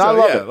them, man. I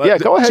love it. Yeah,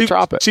 go ahead,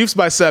 drop it. Chiefs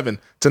by 7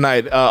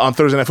 tonight on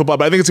Thursday Night Football,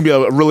 but I think it's going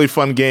to be a really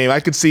fun game. I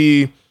could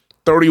see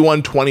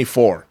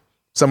 31-24,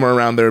 somewhere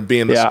around there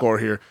being the score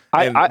here,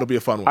 and it'll be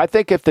a fun one. I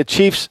think if the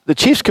Chiefs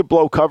could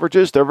blow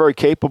coverages, they're very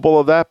capable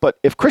of that, but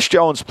if Chris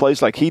Jones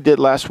plays like he did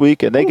last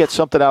week and they get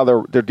something out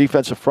of their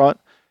defensive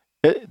front,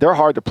 they're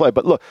hard to play.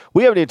 But look,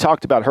 we haven't even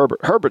talked about Herbert.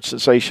 Herbert's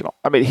sensational.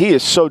 I mean, he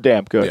is so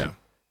damn good. Yeah.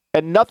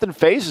 And nothing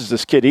phases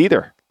this kid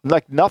either.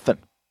 Like nothing.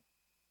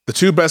 The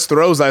 2 best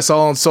throws I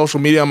saw on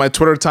social media on my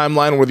Twitter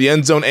timeline were the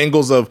end zone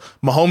angles of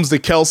Mahomes to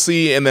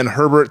Kelsey and then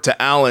Herbert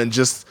to Allen.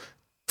 Just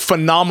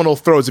phenomenal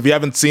throws. If you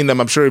haven't seen them,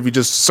 I'm sure if you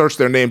just search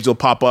their names, you'll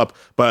pop up.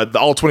 But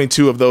all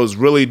 22 of those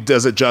really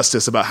does it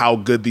justice about how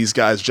good these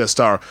guys just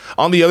are.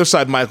 On the other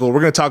side, Michael,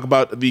 we're going to talk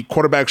about the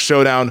quarterback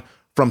showdown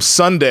from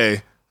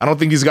Sunday. I don't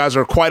think these guys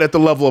are quite at the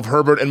level of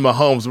Herbert and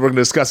Mahomes. We're going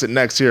to discuss it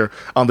next here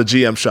on the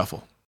GM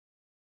Shuffle.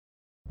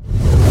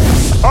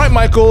 All right,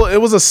 Michael, it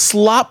was a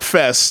slop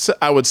fest,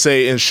 I would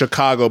say, in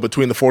Chicago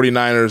between the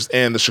 49ers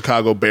and the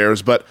Chicago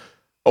Bears. But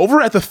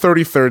over at the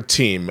 33rd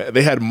team,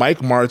 they had Mike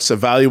Martz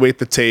evaluate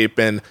the tape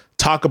and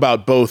talk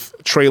about both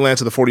Trey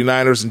Lance of the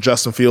 49ers and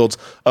Justin Fields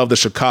of the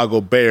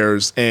Chicago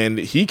Bears. And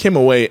he came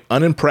away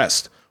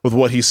unimpressed with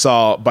what he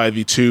saw by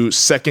the 2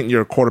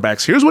 second-year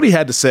quarterbacks. Here's what he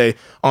had to say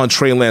on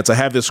Trey Lance. I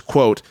have this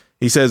quote.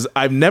 He says,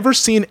 "I've never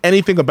seen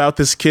anything about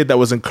this kid that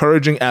was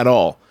encouraging at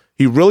all.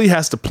 He really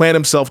has to plan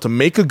himself to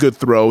make a good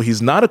throw.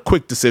 He's not a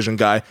quick decision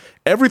guy.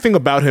 Everything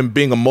about him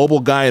being a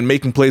mobile guy and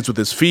making plays with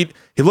his feet.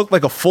 He looked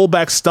like a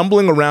fullback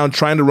stumbling around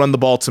trying to run the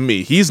ball to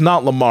me. He's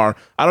not Lamar.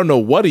 I don't know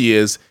what he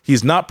is.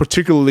 He's not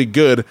particularly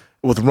good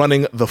with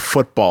running the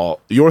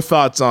football." Your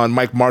thoughts on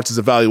Mike Martz's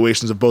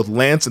evaluations of both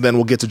Lance, and then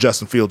we'll get to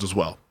Justin Fields as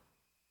well.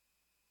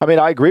 I mean,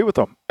 I agree with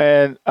him.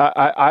 And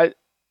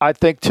I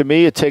think, to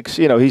me, it takes,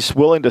 he's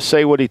willing to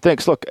say what he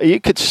thinks. Look, you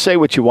could say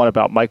what you want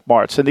about Mike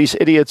Martz and these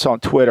idiots on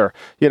Twitter.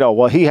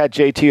 Well, he had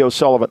J.T.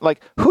 O'Sullivan. Like,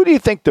 who do you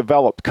think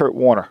developed Kurt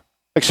Warner?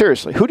 Like,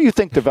 seriously, who do you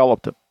think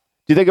developed him?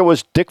 Do you think it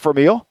was Dick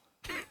Vermeil?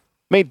 I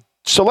mean,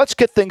 so let's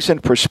get things in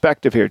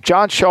perspective here.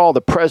 John Shaw,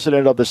 the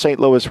president of the St.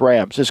 Louis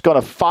Rams, is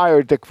going to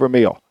fire Dick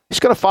Vermeil.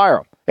 He's going to fire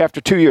him after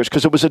 2 years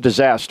because it was a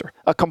disaster,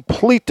 a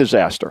complete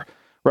disaster,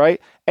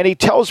 right? And he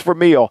tells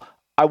Vermeil,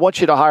 "I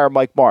want you to hire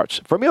Mike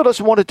Martz." Vermeil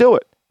doesn't want to do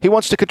it. He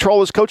wants to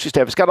control his coaching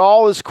staff. He's got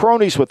all his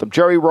cronies with him.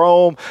 Jerry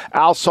Rome,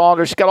 Al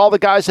Saunders. He's got all the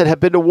guys that have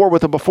been to war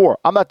with him before.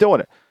 I'm not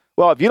doing it.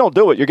 Well, if you don't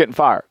do it, you're getting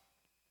fired.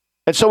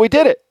 And so he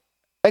did it.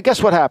 And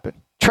guess what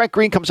happened? Kurt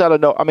Warner comes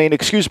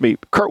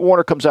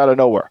out of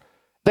nowhere.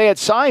 They had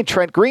signed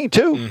Trent Green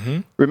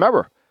too.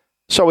 Remember?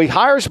 So he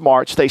hires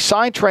Martz. They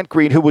sign Trent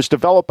Green, who was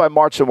developed by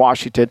Martz in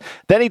Washington.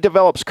 Then he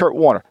develops Kurt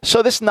Warner.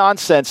 So this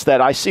nonsense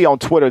that I see on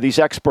Twitter, these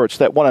experts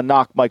that want to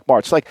knock Mike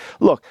Martz. Like,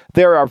 look,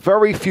 there are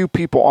very few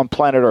people on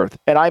planet Earth,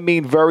 and I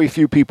mean very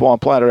few people on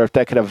planet Earth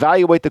that can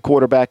evaluate the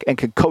quarterback and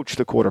can coach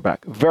the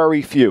quarterback.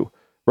 Very few,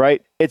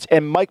 right?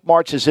 And Mike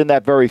Martz is in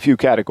that very few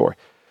category.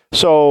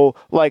 So,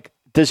 like,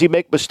 does he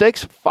make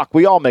mistakes? Fuck,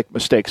 we all make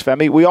mistakes,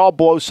 Femi. We all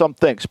blow some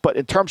things. But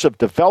in terms of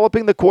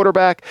developing the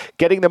quarterback,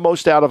 getting the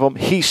most out of him,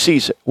 he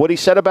sees it. What he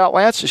said about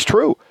Lance is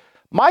true.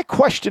 My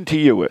question to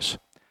you is,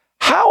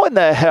 how in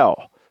the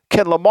hell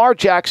can Lamar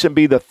Jackson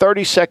be the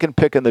 32nd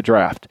pick in the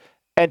draft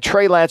and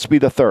Trey Lance be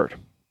the 3rd?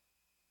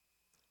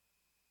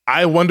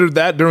 I wondered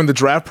that during the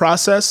draft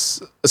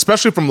process,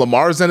 especially from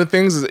Lamar's end of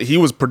things. He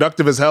was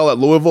productive as hell at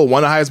Louisville,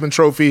 won a Heisman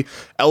Trophy,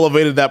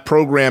 elevated that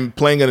program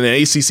playing in an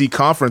ACC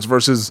conference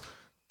versus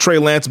Trey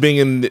Lance being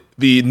in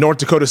the North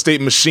Dakota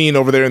State machine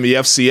over there in the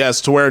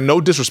FCS, to where, no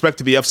disrespect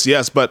to the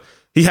FCS, but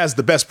he has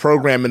the best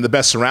program and the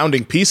best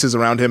surrounding pieces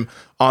around him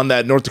on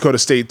that North Dakota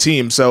State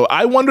team. So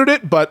I wondered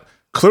it, but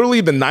clearly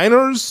the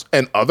Niners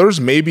and others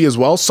maybe as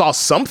well saw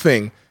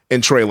something in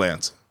Trey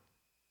Lance.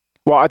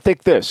 Well, I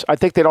think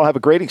they don't have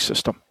a grading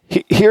system.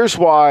 Here's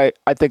why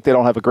I think they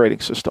don't have a grading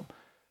system.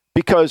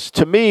 Because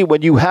to me,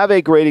 when you have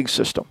a grading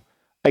system,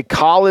 a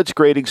college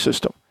grading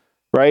system,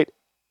 right?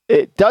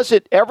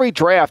 Every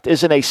draft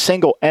isn't a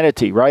single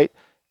entity, right?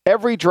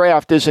 Every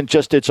draft isn't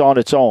just on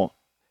its own.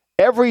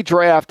 Every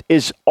draft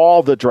is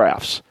all the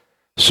drafts.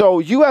 So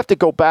you have to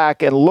go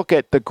back and look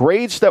at the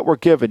grades that were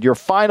given, your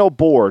final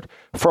board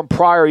from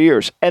prior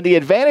years. And the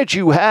advantage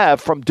you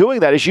have from doing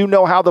that is you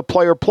know how the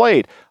player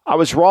played. I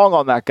was wrong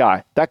on that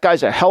guy. That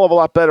guy's a hell of a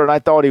lot better than I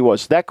thought he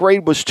was. That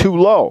grade was too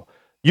low.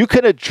 You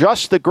can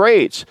adjust the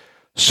grades.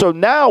 So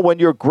now when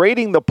you're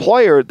grading the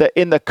player that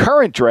in the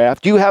current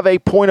draft, you have a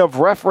point of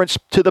reference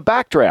to the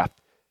back draft.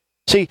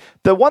 See,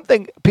 the one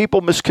thing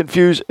people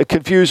confuse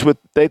with,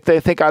 they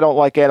think I don't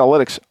like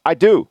analytics. I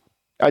do,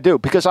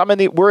 because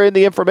we're in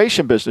the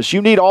information business.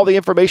 You need all the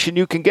information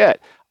you can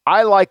get.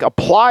 I like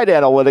applied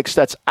analytics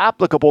that's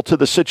applicable to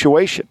the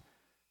situation.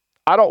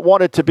 I don't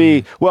want it to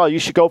be, well, you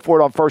should go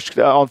for it on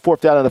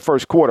fourth down in the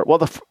first quarter.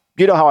 Well,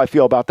 you know how I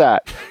feel about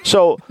that.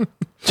 So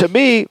to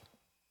me,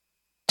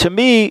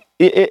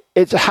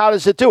 it's how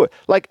does it do it?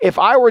 Like if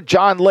I were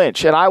John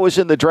Lynch and I was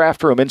in the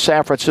draft room in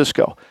San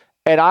Francisco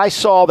and I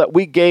saw that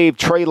we gave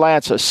Trey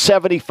Lance a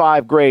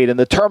 75 grade and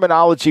the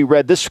terminology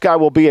read, this guy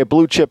will be a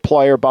blue chip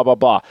player, blah, blah,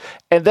 blah.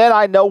 And then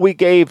I know we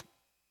gave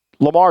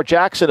Lamar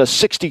Jackson a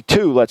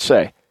 62, let's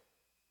say.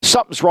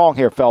 Something's wrong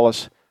here,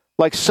 fellas.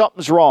 Like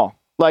something's wrong.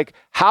 Like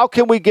how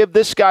can we give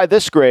this guy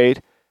this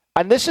grade?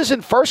 And this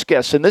isn't first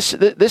guess, and this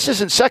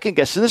isn't second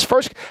guess. And this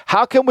first,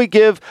 how can we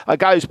give a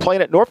guy who's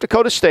playing at North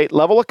Dakota State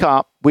level of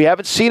comp? We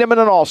haven't seen him in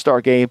an all-star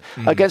game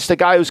against a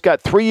guy who's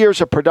got 3 years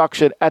of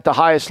production at the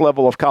highest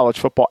level of college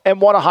football and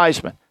won a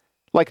Heisman.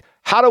 Like,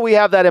 how do we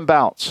have that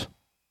imbalance?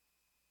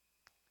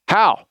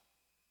 How?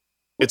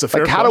 It's a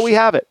fair question. How do we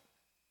have it?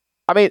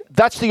 I mean,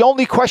 that's the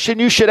only question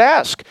you should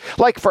ask.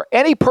 Like for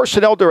any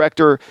personnel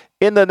director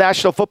in the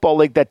National Football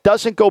League that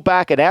doesn't go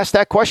back and ask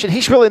that question,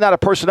 he's really not a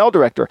personnel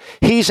director.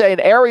 He's an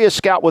area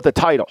scout with a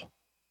title.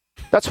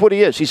 That's what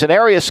he is. He's an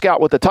area scout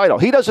with a title.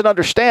 He doesn't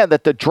understand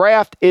that the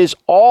draft is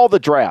all the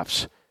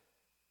drafts.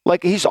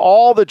 Like he's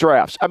all the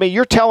drafts. I mean,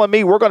 you're telling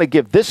me we're going to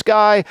give this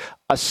guy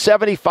a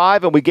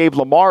 75 and we gave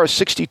Lamar a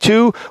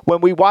 62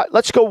 when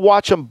let's go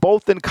watch them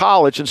both in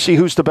college and see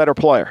who's the better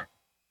player.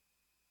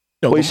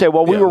 Well, you say,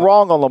 well, we were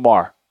wrong on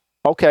Lamar.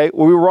 Okay,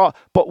 we were wrong.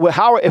 But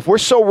if we're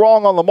so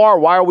wrong on Lamar,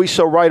 why are we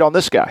so right on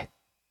this guy?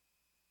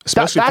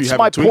 That's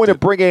my point of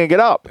bringing it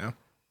up.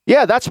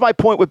 Yeah, that's my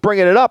point with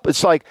bringing it up.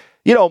 It's like,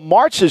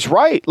 March is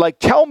right. Like,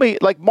 tell me,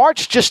 like,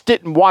 March just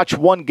didn't watch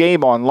one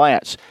game on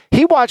Lance.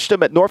 He watched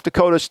him at North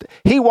Dakota.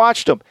 He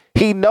watched him.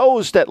 He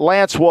knows that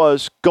Lance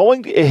was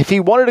going, if he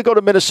wanted to go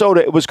to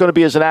Minnesota, it was going to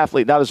be as an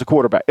athlete, not as a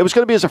quarterback. It was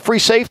going to be as a free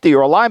safety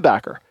or a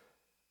linebacker.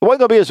 It wasn't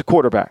going to be as a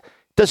quarterback.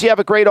 Does he have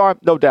a great arm?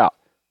 No doubt.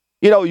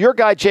 Your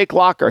guy, Jake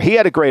Locker, he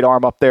had a great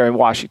arm up there in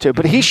Washington,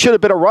 but he should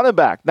have been a running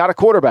back, not a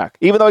quarterback,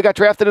 even though he got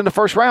drafted in the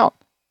first round.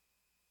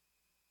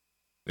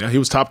 Yeah, he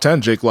was top 10,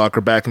 Jake Locker,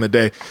 back in the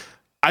day.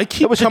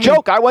 It was a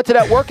joke. I went to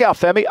that workout,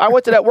 Femi. I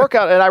went to that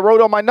workout, and I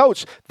wrote on my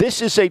notes,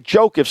 this is a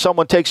joke if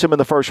someone takes him in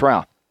the first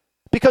round.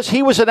 Because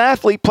he was an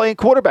athlete playing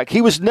quarterback.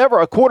 He was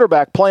never a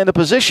quarterback playing the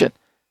position.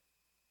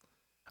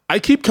 I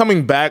keep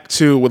coming back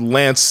to, with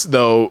Lance,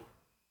 though,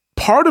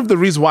 part of the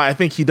reason why I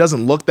think he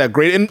doesn't look that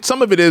great, and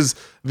some of it is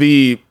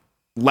the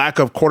lack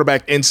of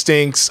quarterback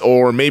instincts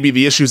or maybe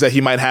the issues that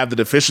he might have, the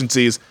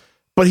deficiencies,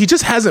 but he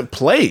just hasn't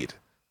played.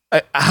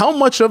 How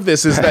much of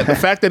this is that the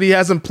fact that he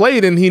hasn't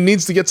played and he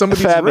needs to get some of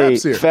these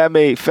reps here?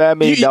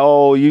 Femi,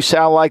 no, you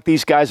sound like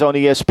these guys on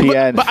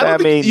ESPN.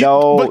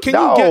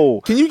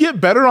 But Can you get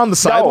better on the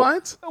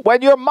sidelines?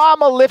 When your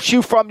mama lifts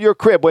you from your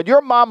crib,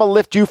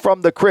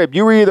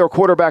 you were either a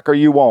quarterback or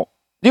you won't.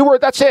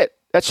 That's it.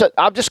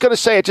 I'm just going to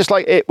say it just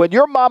like it. When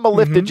your mama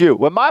lifted you,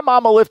 when my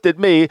mama lifted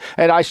me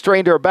and I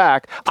strained her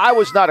back, I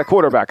was not a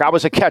quarterback. I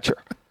was a catcher.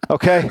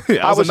 Okay?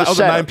 Yeah, I was a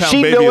 9-pound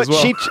baby knew as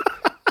well. She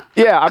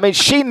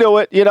knew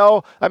it,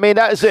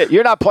 that is it.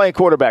 You're not playing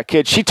quarterback,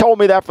 kid. She told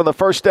me that from the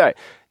first day.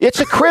 It's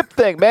a crib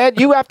thing, man.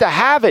 You have to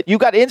have it. You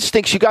got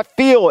instincts. You got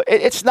feel.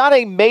 It's not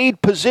a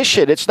made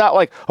position. It's not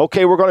like,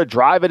 okay, we're going to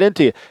drive it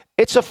into you.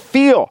 It's a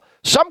feel.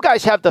 Some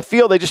guys have the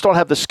feel. They just don't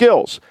have the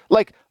skills.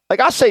 Like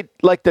I say,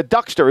 like the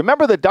Duckster.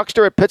 Remember the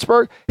Duckster at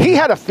Pittsburgh? He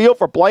had a feel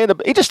for playing.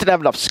 He just didn't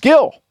have enough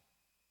skill.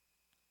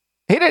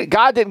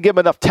 God didn't give him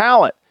enough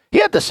talent. He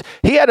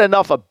had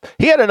enough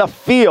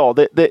feel.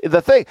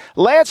 The thing,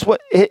 Lance,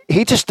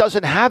 he just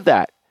doesn't have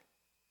that.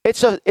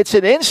 It's an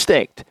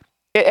instinct,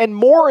 and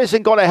more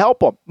isn't going to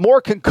help him. More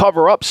can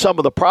cover up some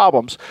of the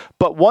problems.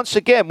 But once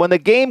again, when the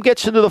game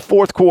gets into the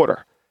fourth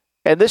quarter,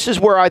 and this is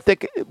where I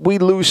think we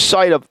lose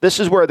sight of, this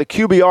is where the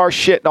QBR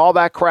shit and all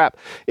that crap,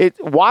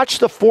 watch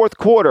the fourth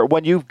quarter.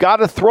 When you've got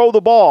to throw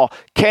the ball,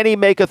 can he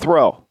make a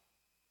throw?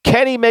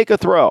 Can he make a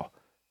throw?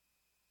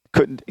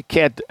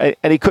 Can't,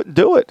 and he couldn't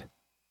do it.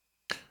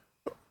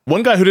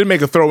 One guy who did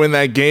make a throw in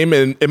that game,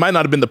 and it might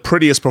not have been the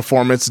prettiest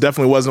performance,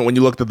 definitely wasn't when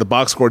you looked at the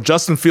box score.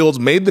 Justin Fields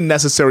made the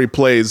necessary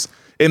plays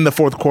in the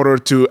fourth quarter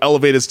to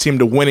elevate his team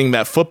to winning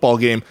that football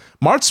game.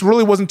 Martz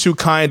really wasn't too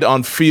kind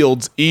on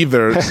Fields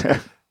either.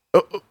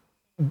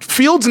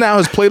 Fields now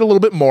has played a little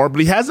bit more,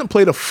 but he hasn't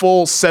played a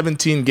full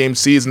 17-game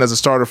season as a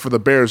starter for the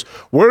Bears.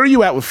 Where are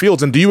you at with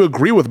Fields, and do you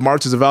agree with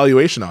Martz's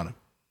evaluation on him?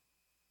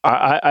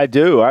 I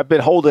do. I've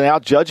been holding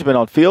out judgment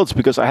on Fields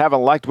because I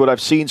haven't liked what I've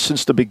seen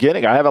since the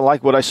beginning. I haven't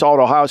liked what I saw at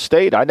Ohio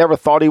State. I never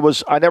thought he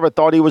was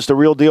the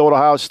real deal at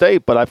Ohio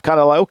State, but I've kind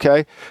of like,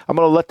 okay, I'm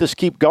going to let this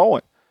keep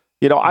going.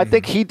 I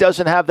think he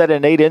doesn't have that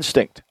innate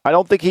instinct. I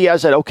don't think he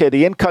has that, okay,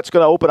 the in cut's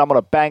going to open, I'm going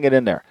to bang it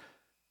in there.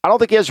 I don't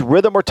think he has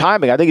rhythm or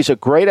timing. I think he's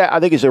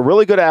a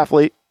really good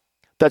athlete.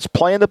 that's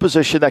playing the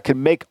position that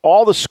can make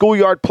all the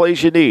schoolyard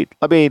plays you need.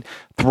 I mean,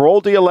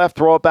 throw to your left,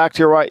 throw it back to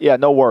your right. Yeah,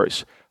 no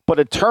worries. But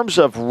in terms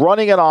of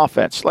running an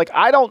offense, like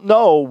I don't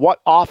know what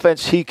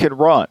offense he can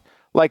run.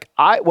 Like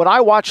when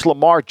I watch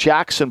Lamar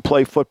Jackson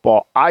play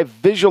football, I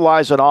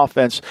visualize an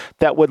offense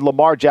that would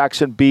Lamar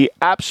Jackson be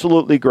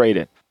absolutely great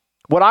in.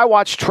 When I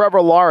watch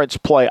Trevor Lawrence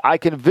play, I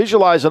can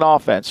visualize an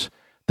offense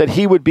that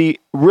he would be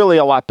really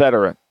a lot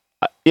better in.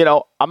 You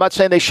know, I'm not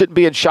saying they shouldn't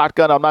be in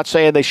shotgun. I'm not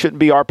saying they shouldn't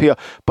be RPO,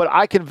 but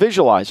I can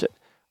visualize it.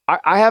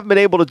 I haven't been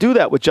able to do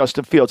that with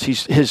Justin Fields.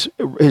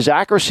 His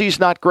accuracy is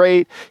not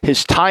great.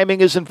 His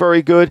timing isn't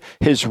very good.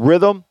 His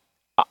rhythm.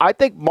 I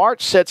think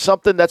March said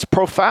something that's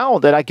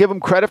profound, and I give him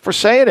credit for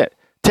saying it.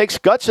 Takes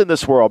guts in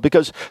this world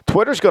because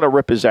Twitter's going to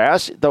rip his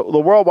ass. The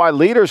worldwide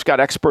leaders got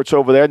experts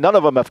over there. None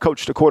of them have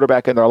coached a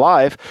quarterback in their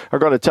life are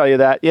going to tell you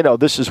that, you know,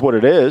 this is what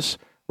it is,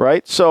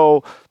 right?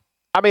 So,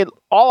 I mean,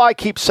 all I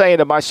keep saying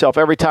to myself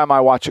every time I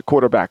watch a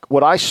quarterback,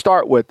 what I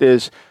start with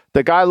is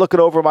the guy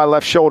looking over my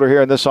left shoulder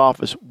here in this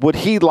office, would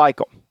he like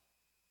him?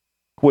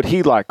 Would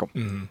he like him?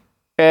 Mm-hmm.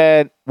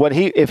 And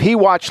if he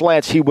watched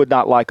Lance, he would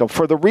not like him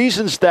for the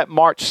reasons that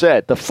March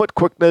said, the foot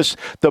quickness,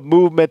 the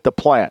movement, the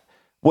plant.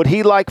 Would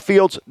he like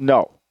Fields?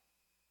 No.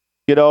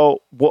 You know,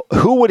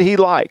 who would he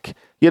like?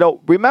 You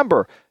know,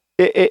 remember,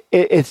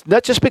 it's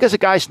not just because a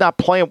guy's not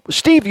playing.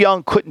 Steve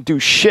Young couldn't do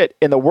shit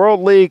in the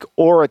World League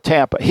or at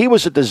Tampa. He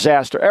was a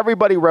disaster.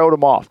 Everybody wrote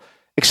him off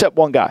except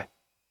one guy.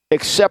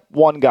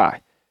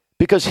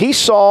 Because he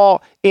saw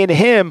in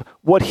him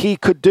what he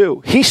could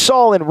do. He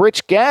saw in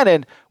Rich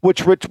Gannon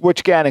what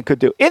Rich Gannon could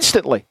do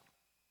instantly.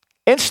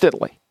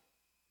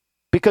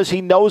 Because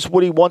he knows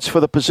what he wants for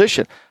the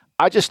position.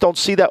 I just don't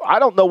see that. I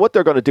don't know what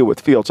they're going to do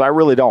with Fields. I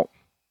really don't.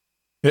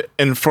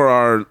 And for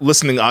our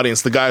listening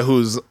audience, the guy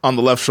who's on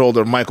the left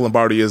shoulder, Michael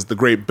Lombardi, is the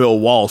great Bill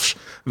Walsh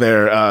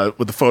there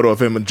with the photo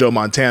of him and Joe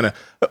Montana.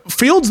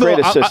 Fields, though.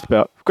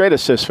 Great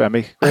assist,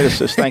 Femi. Great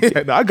assist. Thank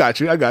you. No, I got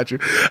you.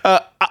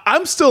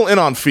 I'm still in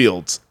on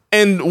Fields.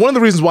 And one of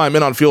the reasons why I'm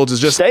in on Fields is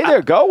just stay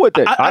there, go with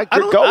it. I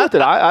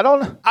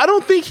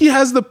don't think he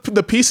has the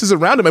pieces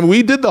around him. I mean,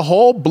 we did the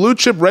whole blue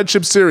chip, red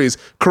chip series.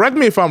 Correct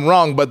me if I'm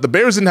wrong, but the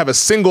Bears didn't have a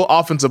single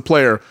offensive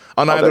player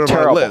on either of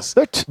our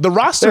lists. The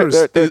rosters,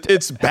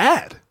 it's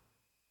bad.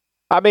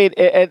 I mean,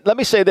 and let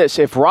me say this: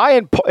 if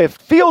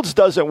Fields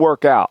doesn't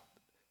work out,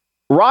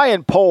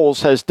 Ryan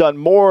Pace has done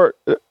more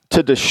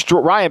to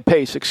destroy a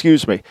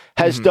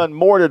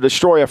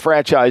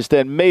franchise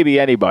than maybe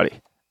anybody.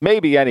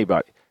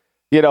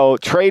 You know,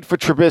 trade for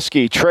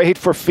Trubisky, trade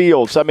for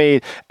Fields. I mean,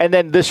 and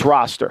then this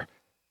roster.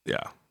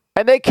 Yeah.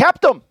 And they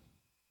kept him.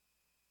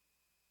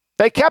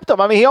 I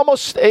mean, he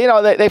almost, you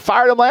know, they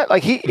fired him.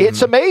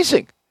 It's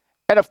amazing.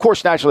 And of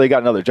course, naturally, he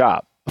got another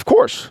job. Of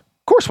course,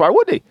 why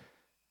wouldn't he?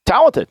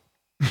 Talented.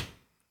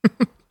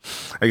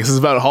 I guess it's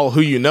about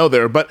who you know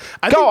there, but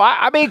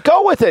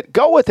go with it.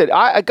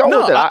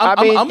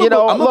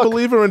 I'm a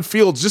believer in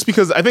Fields just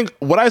because I think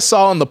what I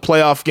saw in the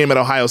playoff game at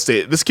Ohio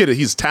State, this kid,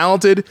 he's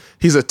talented.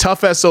 He's a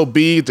tough SOB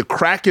to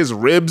crack his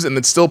ribs and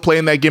then still play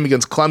in that game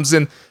against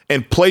Clemson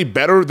and play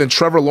better than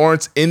Trevor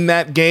Lawrence in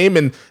that game.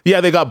 And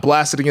yeah, they got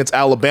blasted against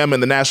Alabama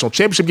in the national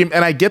championship game.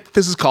 And I get that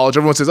this is college.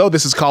 Everyone says, oh,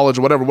 this is college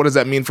or whatever. What does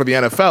that mean for the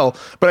NFL?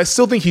 But I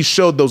still think he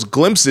showed those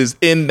glimpses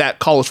in that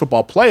college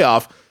football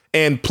playoff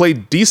and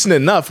played decent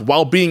enough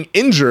while being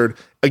injured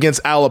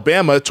against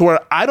Alabama to where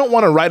I don't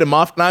want to write him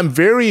off. And I'm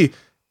very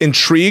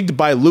intrigued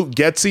by Luke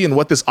Getsy and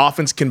what this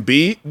offense can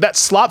be. That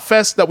slop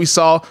fest that we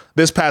saw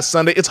this past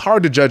Sunday, it's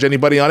hard to judge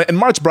anybody on it. And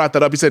March brought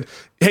that up. He said,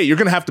 hey, you're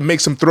going to have to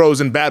make some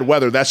throws in bad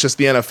weather. That's just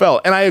the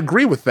NFL. And I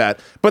agree with that.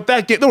 But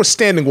there was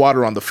standing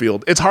water on the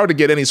field. It's hard to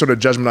get any sort of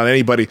judgment on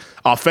anybody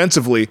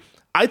offensively.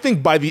 I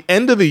think by the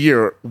end of the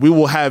year, we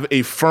will have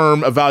a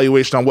firm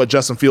evaluation on what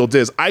Justin Fields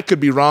is. I could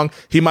be wrong.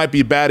 He might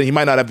be bad and he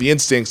might not have the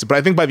instincts, but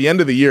I think by the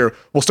end of the year,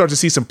 we'll start to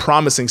see some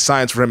promising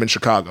signs for him in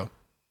Chicago.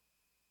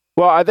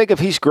 Well, I think if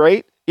he's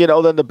great, you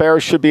know, then the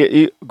Bears should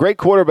be great.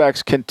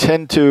 Quarterbacks can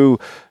tend to,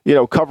 you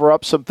know, cover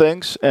up some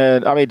things.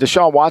 And I mean,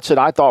 Deshaun Watson,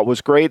 I thought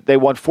was great. They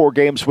won 4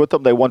 games with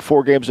him. They won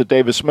 4 games at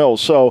Davis Mills.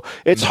 So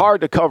it's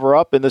hard to cover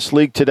up in this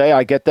league today.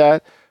 I get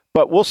that.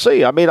 But we'll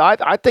see. I mean,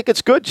 I think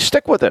it's good.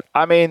 Stick with it.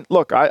 I mean,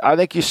 look, I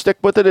think you stick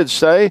with it and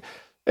stay.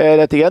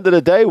 And at the end of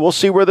the day, we'll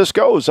see where this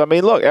goes. I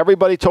mean, look,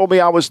 everybody told me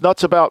I was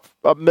nuts about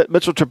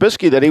Mitchell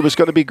Trubisky, that he was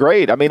going to be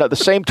great. I mean, the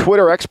same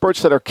Twitter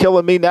experts that are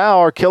killing me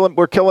now were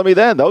killing me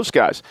then, those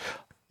guys.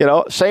 You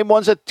know, same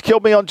ones that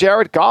killed me on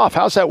Jared Goff.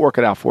 How's that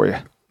working out for you?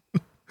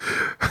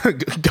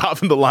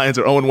 Goff and the Lions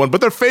are 0-1,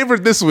 but they're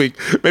favored this week.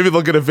 Maybe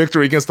they'll get a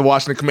victory against the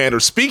Washington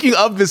Commanders. Speaking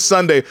of this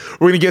Sunday,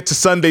 we're going to get to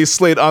Sunday's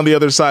slate on the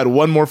other side.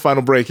 One more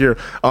final break here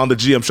on the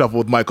GM Shuffle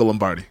with Michael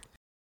Lombardi.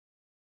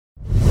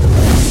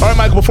 All right,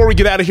 Michael, before we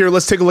get out of here,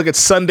 let's take a look at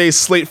Sunday's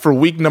slate for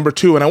week number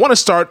 2. And I want to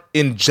start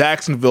in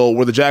Jacksonville,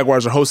 where the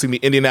Jaguars are hosting the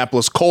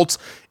Indianapolis Colts.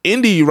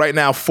 Indy right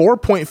now,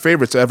 4-point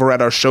favorites ever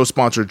at our show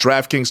sponsor,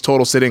 DraftKings,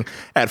 total sitting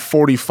at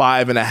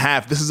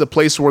 45.5. This is a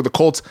place where the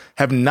Colts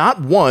have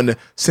not won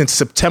since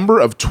September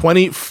of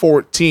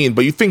 2014.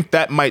 But you think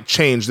that might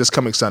change this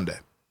coming Sunday?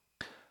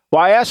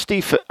 Well, I asked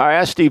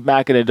Steve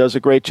Mackin, who does a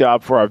great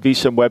job for our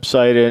VSiN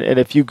website, and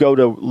if you go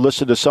to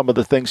listen to some of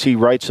the things he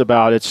writes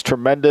about, it's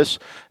tremendous.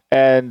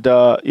 And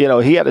I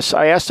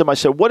asked him, I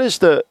said, what are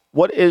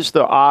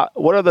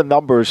the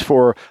numbers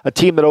for a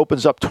team that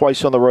opens up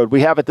twice on the road?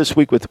 We have it this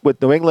week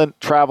with New England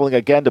traveling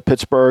again to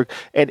Pittsburgh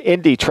and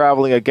Indy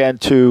traveling again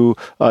to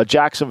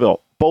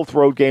Jacksonville. Both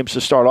road games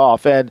to start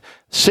off. And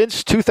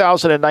since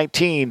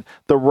 2019,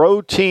 the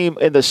road team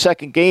in the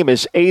second game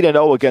is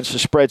 8-0 against the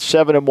spread,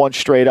 7-1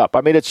 straight up.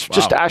 I mean, it's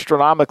just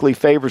astronomically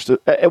favors,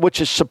 which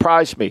has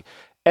surprised me.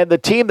 And the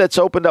team that's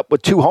opened up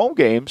with 2 home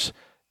games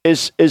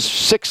is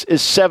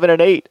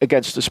 7-8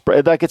 against the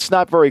spread. Like, it's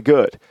not very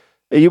good.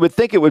 You would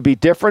think it would be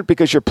different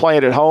because you're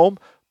playing at home,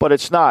 but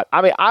it's not.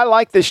 I mean, I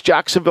like this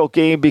Jacksonville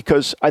game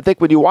because I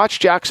think when you watch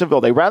Jacksonville,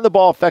 they ran the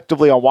ball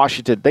effectively on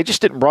Washington. They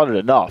just didn't run it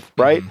enough,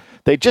 right? Mm-hmm.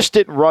 They just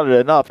didn't run it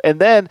enough.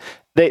 And then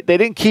they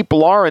didn't keep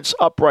Lawrence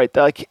upright.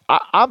 Like,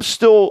 I'm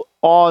still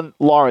on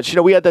Lawrence. You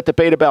know, we had that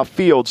debate about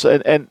Fields,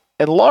 and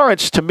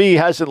Lawrence, to me,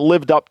 hasn't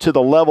lived up to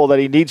the level that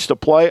he needs to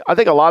play. I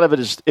think a lot of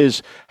it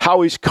is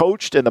how he's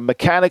coached and the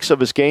mechanics of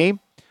his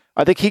game.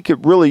 I think he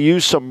could really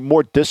use some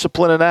more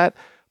discipline in that.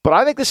 But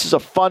I think this is a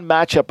fun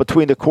matchup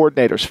between the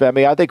coordinators,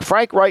 Femi. I think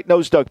Frank Wright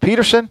knows Doug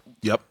Peterson.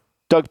 Yep.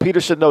 Doug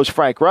Peterson knows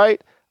Frank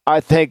Wright. I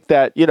think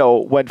that, you know,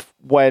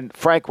 when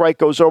Frank Wright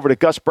goes over to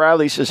Gus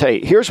Bradley, he says, hey,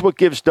 here's what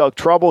gives Doug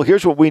trouble.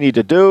 Here's what we need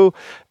to do.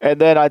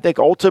 And then I think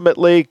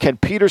ultimately, can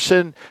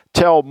Peterson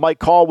tell Mike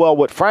Caldwell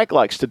what Frank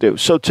likes to do?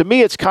 So to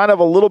me, it's kind of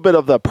a little bit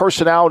of the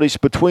personalities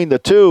between the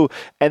two,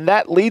 and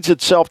that leads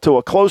itself to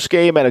a close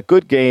game and a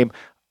good game.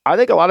 I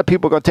think a lot of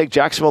people are going to take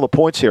Jacksonville the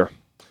points here.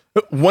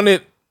 When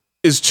it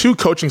is 2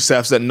 coaching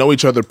staffs that know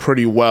each other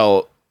pretty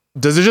well,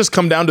 does it just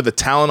come down to the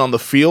talent on the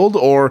field,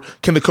 or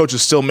can the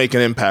coaches still make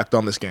an impact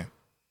on this game?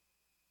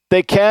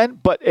 They can,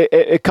 but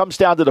it comes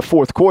down to the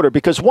fourth quarter,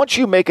 because once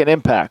you make an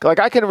impact, like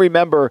I can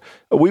remember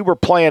we were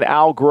playing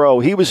Al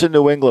Groh. He was in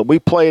New England. We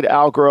played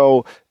Al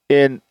Groh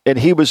and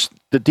he was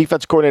the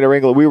defense coordinator in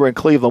England. We were in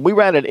Cleveland. We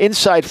ran an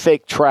inside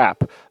fake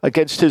trap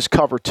against his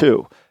cover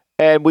 2,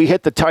 and we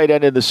hit the tight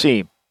end in the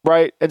seam,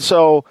 right? And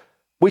so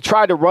we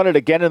tried to run it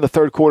again in the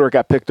third quarter. It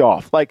got picked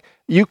off. Like,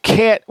 you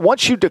can't,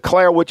 once you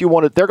declare what you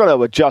want, they're going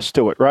to adjust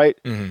to it, right?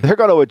 Mm-hmm. They're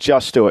going to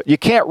adjust to it. You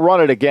can't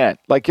run it again.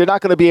 Like, you're not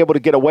going to be able to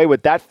get away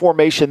with that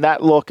formation,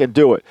 that look, and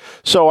do it.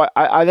 So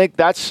I think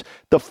that's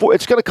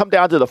it's going to come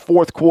down to the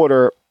fourth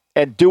quarter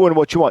and doing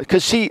what you want.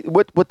 Because, see,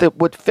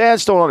 what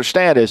fans don't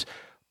understand is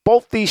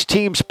both these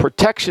teams'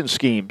 protection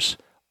schemes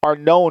are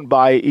known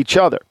by each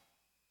other.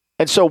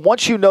 And so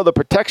once you know the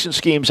protection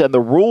schemes and the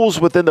rules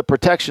within the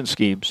protection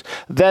schemes,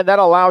 then that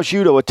allows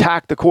you to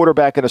attack the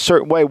quarterback in a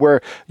certain way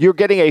where you're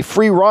getting a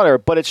free runner,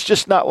 but it's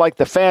just not like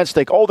the fans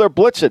think, oh, they're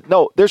blitzing.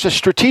 No, there's a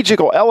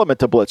strategical element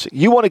to blitzing.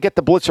 You want to get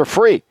the blitzer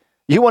free.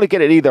 You want to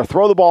get it either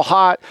throw the ball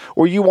hot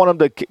or you want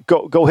them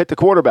to go hit the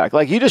quarterback.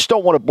 Like, you just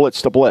don't want to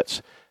blitz to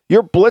blitz.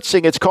 You're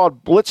blitzing, it's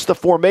called blitz the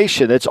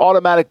formation. It's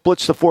automatic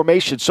blitz the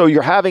formation. So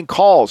you're having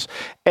calls.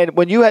 And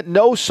when you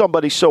know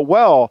somebody so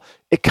well,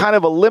 it kind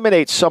of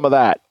eliminates some of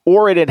that,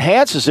 or it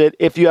enhances it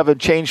if you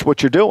haven't changed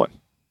what you're doing.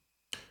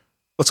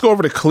 Let's go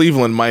over to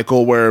Cleveland,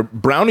 Michael, where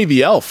Brownie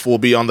the Elf will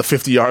be on the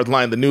 50-yard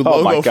line, the new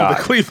logo for the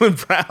Cleveland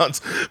Browns.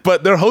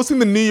 But they're hosting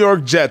the New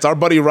York Jets. Our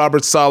buddy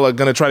Robert Saleh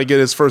going to try to get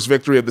his first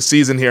victory of the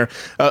season here.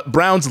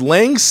 Browns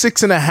laying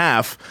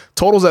 6.5,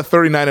 totals at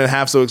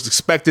 39.5, so it's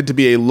expected to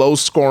be a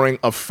low-scoring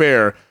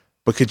affair.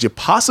 But could you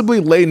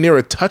possibly lay near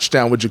a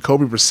touchdown with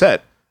Jacoby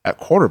Brissett at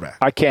quarterback?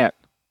 I can't.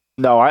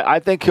 No, I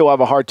think he'll have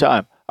a hard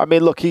time. I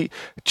mean, look,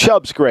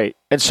 Chubb's great,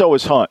 and so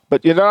is Hunt.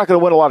 But you're not going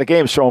to win a lot of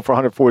games throwing for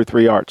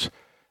 143 yards.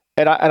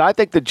 And I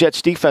think the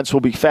Jets defense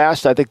will be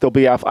fast. I think they'll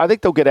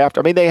get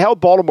after. I mean, they held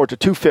Baltimore to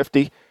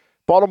 250.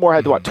 Baltimore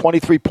had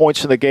 23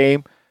 points in the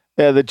game.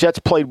 The Jets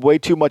played way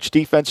too much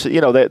defense. You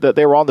know,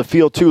 they were on the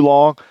field too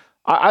long.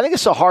 I think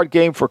it's a hard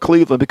game for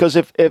Cleveland because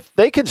if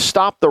they can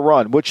stop the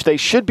run, which they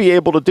should be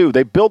able to do,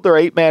 they build their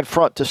 8-man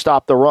front to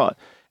stop the run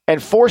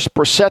and force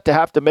Brissett to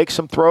have to make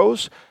some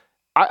throws.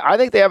 I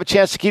think they have a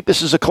chance to keep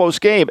this as a close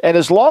game. And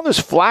as long as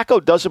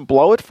Flacco doesn't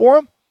blow it for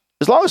him,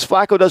 as long as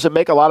Flacco doesn't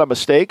make a lot of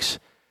mistakes,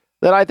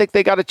 then I think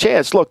they got a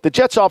chance. Look, the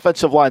Jets'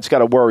 offensive line's got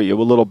to worry you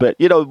a little bit.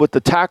 You know, with the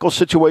tackle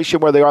situation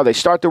where they are, they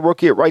start the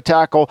rookie at right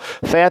tackle,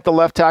 Fant the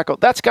left tackle.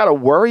 That's got to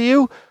worry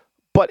you.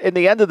 But in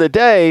the end of the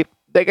day,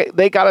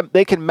 they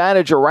can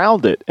manage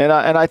around it. And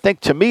I think,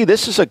 to me,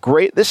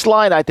 this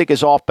line I think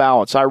is off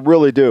balance. I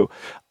really do.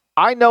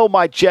 I know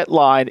my Jet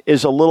line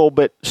is a little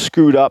bit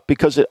screwed up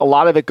because a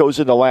lot of it goes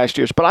into last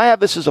year's. But I have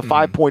this as a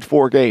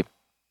 5.4 game.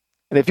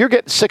 And if you're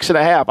getting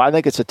 6.5, I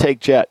think it's a take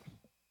Jet.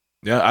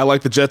 Yeah, I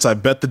like the Jets. I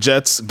bet the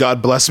Jets.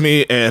 God bless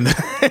me, and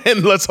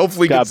let's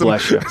hopefully get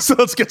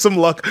some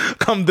luck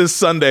come this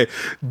Sunday.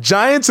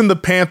 Giants and the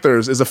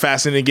Panthers is a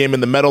fascinating game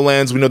in the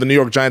Meadowlands. We know the New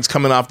York Giants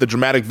coming off the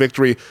dramatic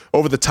victory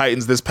over the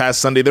Titans this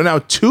past Sunday. They're now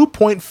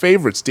 2-point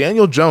favorites.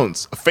 Daniel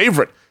Jones, a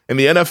favorite in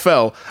the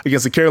NFL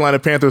against the Carolina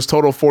Panthers,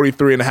 total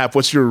 43.5.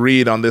 What's your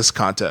read on this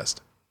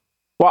contest?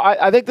 Well,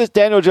 I think this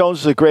Daniel Jones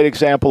is a great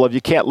example of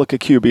you can't look at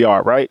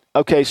QBR, right?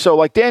 Okay, so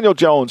like Daniel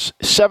Jones,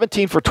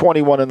 17 for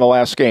 21 in the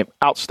last game.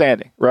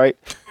 Outstanding, right?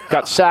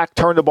 Got sacked,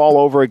 turned the ball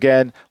over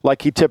again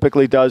like he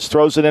typically does,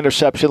 throws an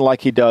interception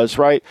like he does,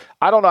 right?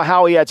 I don't know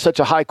how he had such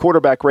a high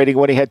quarterback rating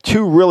when he had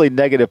two really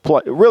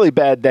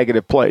bad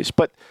negative plays,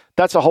 but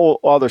that's a whole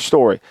other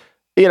story.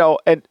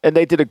 And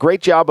they did a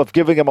great job of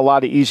giving him a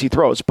lot of easy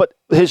throws. But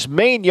his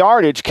main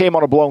yardage came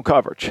on a blown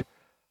coverage.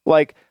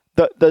 Like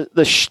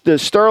the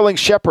Sterling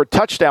Shepard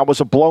touchdown was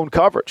a blown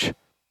coverage.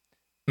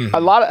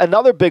 Mm-hmm.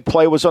 Another big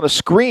play was on a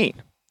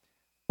screen.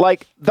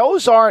 Like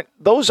those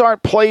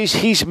aren't plays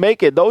he's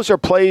making. Those are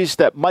plays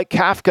that Mike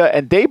Kafka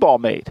and Dayball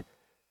made.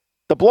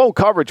 The blown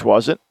coverage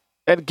wasn't.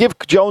 And give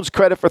Jones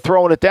credit for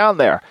throwing it down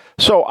there.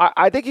 So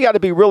I think you got to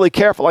be really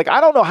careful. Like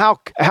I don't know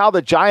how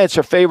the Giants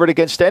are favored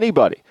against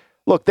anybody.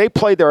 Look, they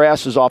played their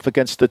asses off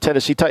against the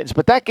Tennessee Titans,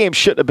 but that game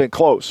shouldn't have been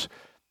close.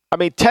 I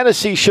mean,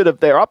 Tennessee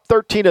they're up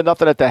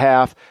 13-0 at the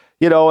half,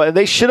 and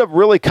they should have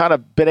really kind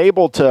of been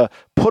able to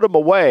put them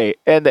away,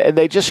 and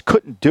they just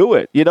couldn't do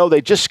it.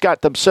 They just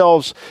got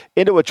themselves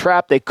into a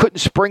trap. They couldn't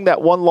spring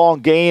that one long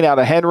gain out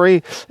of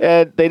Henry,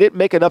 and they didn't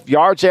make enough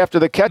yards after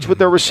the catch with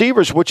their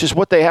receivers, which is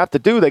what they have to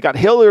do. They got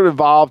Hilliard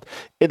involved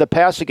in the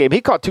passing game.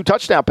 He caught 2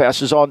 touchdown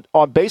passes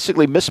on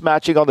basically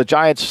mismatching on the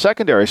Giants'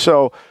 secondary.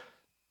 So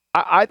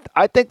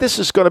I think this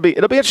is going to be –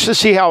 it'll be interesting to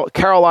see how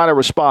Carolina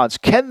responds.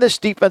 Can this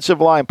defensive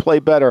line play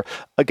better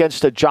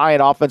against a Giant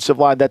offensive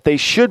line that they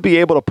should be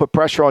able to put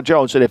pressure on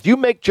Jones? And if you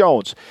make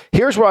Jones –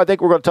 here's what I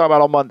think we're going to talk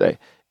about on Monday.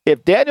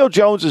 If Daniel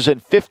Jones is in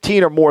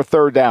 15 or more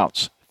third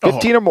downs,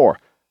 15 or more,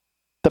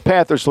 the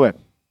Panthers win.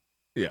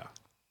 Yeah.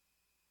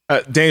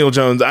 Daniel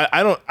Jones,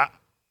 I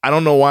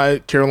don't know why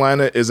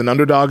Carolina is an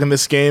underdog in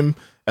this game.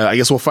 I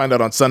guess we'll find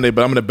out on Sunday,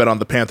 but I'm going to bet on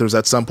the Panthers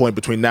at some point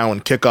between now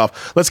and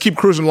kickoff. Let's keep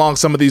cruising along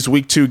some of these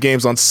Week 2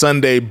 games on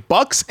Sunday.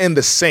 Bucks and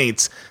the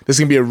Saints. This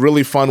is going to be a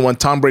really fun one.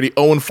 Tom Brady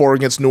 0-4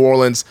 against New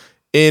Orleans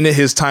in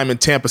his time in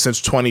Tampa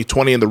since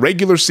 2020. In the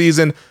regular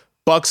season,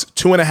 Bucks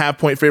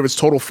 2.5-point favorites,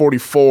 total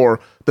 44.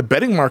 The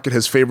betting market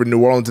has favored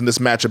New Orleans in this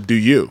matchup. Do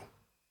you?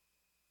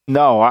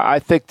 No, I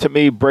think to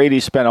me, Brady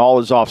spent all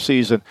his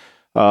offseason,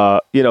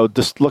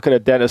 just looking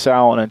at Dennis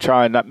Allen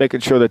and making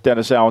sure that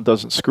Dennis Allen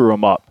doesn't screw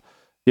him up.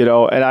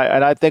 And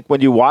I think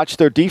when you watch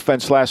their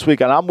defense last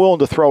week, and I'm willing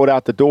to throw it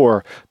out the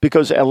door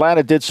because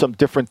Atlanta did some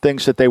different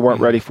things that they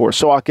weren't ready for.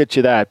 So I'll get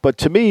you that. But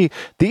to me,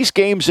 these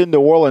games in New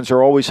Orleans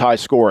are always high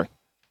scoring.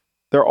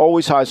 They're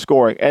always high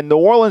scoring. And New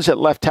Orleans at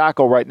left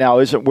tackle right now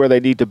isn't where they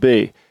need to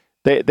be.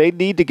 They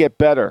need to get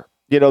better.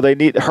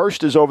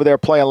 Hurst is over there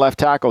playing left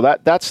tackle.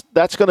 That's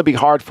going to be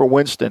hard for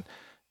Winston.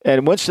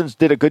 And Winston's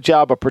did a good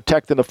job of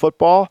protecting the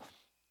football.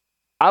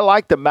 I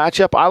like the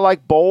matchup. I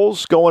like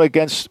Bowles going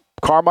against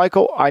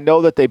Carmichael. I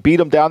know that they beat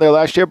him down there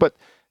last year, but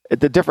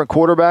the different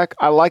quarterback,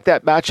 I like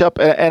that matchup.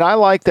 And I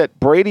like that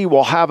Brady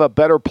will have a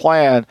better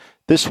plan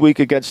this week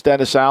against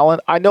Dennis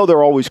Allen. I know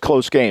they're always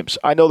close games.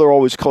 I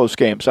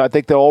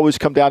think they'll always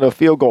come down to a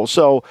field goal.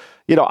 So,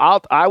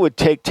 I would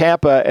take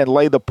Tampa and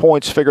lay the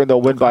points figuring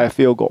they'll win by a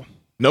field goal.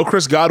 No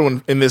Chris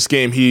Godwin in this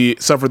game. He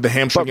suffered the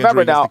hamstring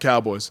injury against the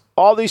Cowboys.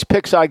 All these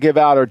picks I give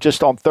out are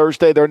just on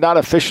Thursday. They're not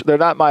official. They're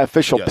not my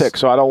official pick,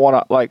 so I don't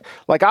want to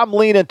like I'm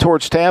leaning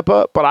towards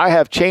Tampa, but I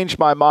have changed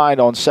my mind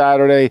on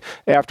Saturday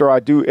after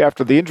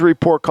the injury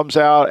report comes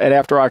out and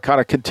after I kind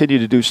of continue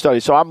to do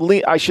studies. So I'm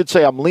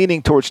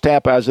leaning towards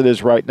Tampa as it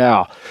is right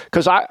now.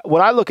 Because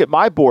when I look at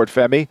my board,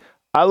 Femi,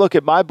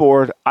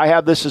 I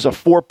have this as a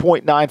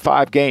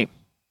 4.95 game.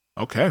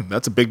 Okay,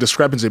 that's a big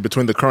discrepancy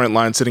between the current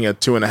line sitting at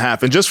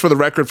 2.5. And just for the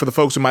record, for the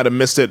folks who might have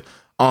missed it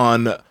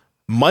on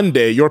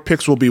Monday, your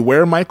picks will be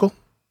where, Michael?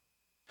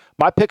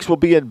 My picks will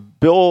be in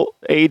Bill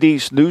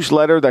Adie's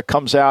newsletter that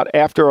comes out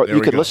after.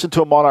 You can listen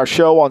to him on our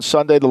show on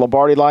Sunday, the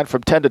Lombardi Line,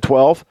 from 10 to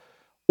 12.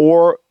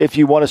 Or if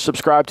you want to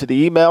subscribe to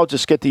the email,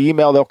 just get the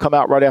email. They'll come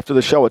out right after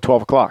the show at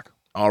 12 o'clock.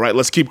 All right,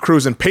 let's keep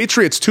cruising.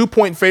 Patriots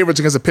 2-point favorites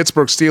against the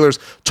Pittsburgh Steelers.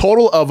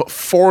 Total of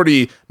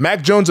 40.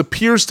 Mac Jones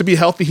appears to be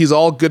healthy. He's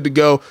all good to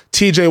go.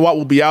 TJ Watt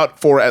will be out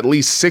for at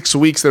least 6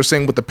 weeks, they're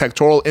saying, with the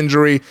pectoral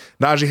injury.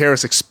 Najee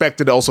Harris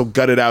expected to also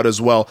gut it out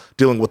as well,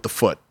 dealing with the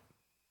foot.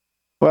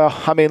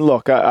 Well, I mean,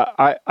 look,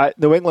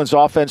 New England's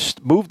offense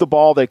moved the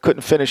ball. They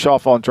couldn't finish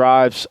off on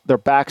drives. Their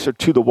backs are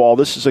to the wall.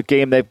 This is a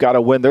game they've got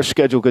to win. Their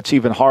schedule gets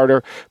even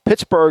harder.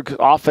 Pittsburgh's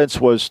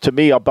offense was, to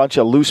me, a bunch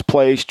of loose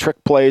plays,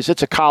 trick plays.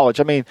 It's a college.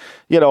 I mean,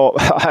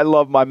 I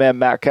love my man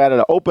Matt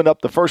Canada. Opened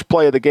up the first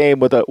play of the game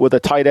with a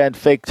tight end,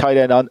 fake tight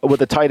end,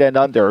 with a tight end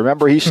under.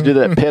 Remember, he used to do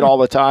that Pitt all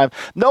the time.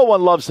 No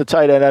one loves the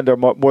tight end under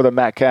more than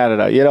Matt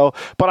Canada,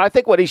 But I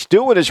think what he's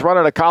doing is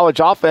running a college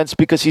offense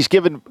because he's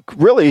given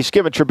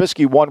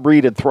Trubisky one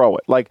read and throw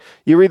it. Like,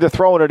 you're either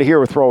throwing it here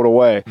or throw it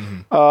away.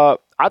 Mm-hmm.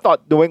 I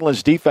thought New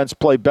England's defense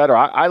played better.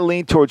 I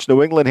lean towards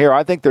New England here.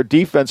 I think their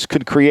defense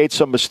could create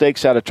some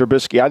mistakes out of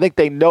Trubisky. I think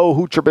they know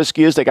who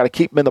Trubisky is. They got to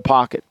keep him in the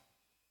pocket.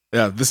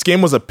 Yeah, this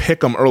game was a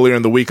pick-em earlier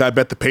in the week. I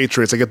bet the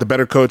Patriots. I get the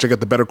better coach. I get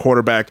the better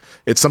quarterback.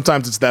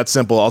 Sometimes it's that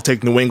simple. I'll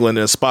take New England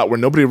in a spot where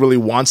nobody really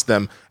wants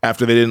them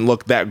after they didn't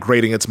look that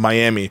great against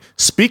Miami.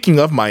 Speaking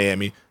of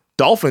Miami,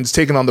 Dolphins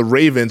taking on the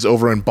Ravens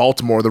over in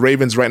Baltimore. The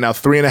Ravens right now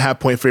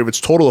 3.5-point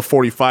favorites, total of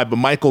 45. But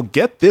Michael,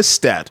 get this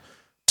stat.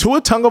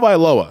 Tua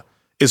Tagovailoa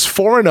is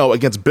 4-0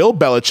 against Bill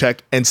Belichick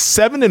and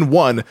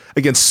 7-1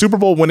 against Super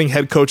Bowl winning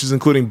head coaches,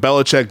 including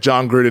Belichick,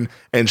 John Gruden,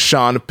 and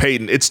Sean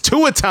Payton. It's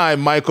Tua time,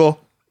 Michael.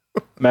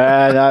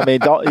 Man, I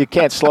mean, you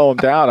can't slow him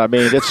down. I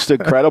mean, it's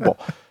incredible.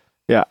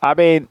 Yeah, I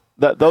mean,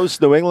 those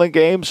New England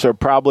games are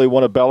probably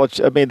one of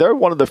Belichick. I mean, they're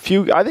one of the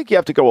few. I think you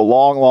have to go a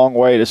long, long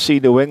way to see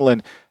New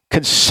England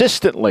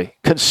consistently,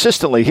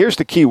 here's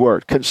the key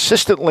word,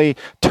 consistently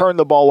turn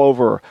the ball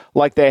over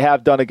like they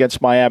have done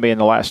against Miami in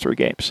the last 3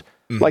 games.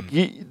 Mm-hmm. Like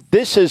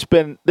this has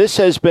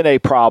been a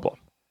problem.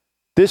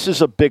 This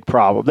is a big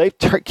problem. They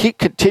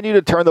continue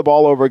to turn the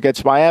ball over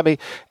against Miami,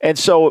 and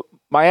so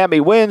Miami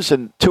wins,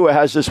 and Tua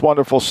has this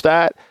wonderful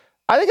stat.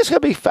 I think it's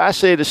going to be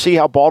fascinating to see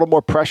how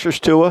Baltimore pressures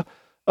Tua.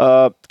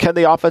 Can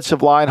the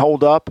offensive line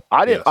hold up?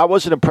 I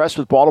wasn't impressed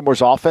with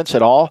Baltimore's offense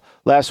at all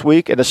last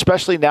week, and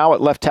especially now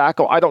at left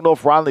tackle. I don't know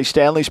if Ronnie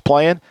Stanley's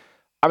playing.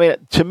 I mean,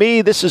 to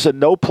me, this is a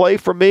no play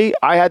for me.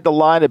 I had the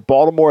line at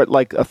Baltimore at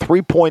like a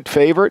 3-point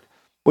favorite,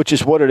 which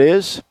is what it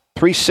is,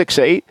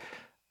 3.68.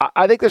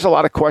 I think there's a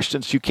lot of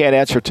questions you can't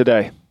answer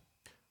today.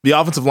 The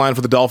offensive line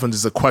for the Dolphins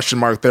is a question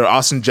mark there.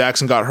 Austin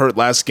Jackson got hurt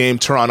last game.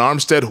 Teron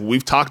Armstead, who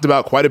we've talked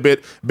about quite a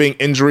bit, being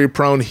injury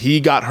prone, he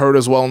got hurt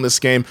as well in this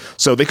game.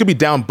 So they could be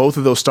down both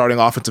of those starting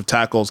offensive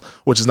tackles,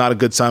 which is not a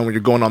good sign when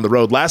you're going on the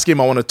road. Last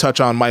game I want to touch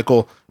on,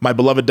 Michael, my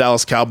beloved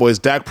Dallas Cowboys.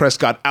 Dak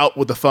Prescott out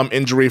with a thumb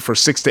injury for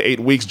 6 to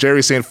 8 weeks.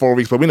 Jerry's saying 4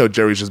 weeks, but we know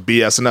Jerry's just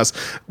BSing us.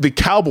 The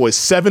Cowboys,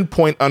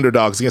 7-point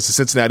underdogs against the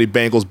Cincinnati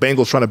Bengals.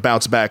 Bengals trying to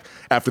bounce back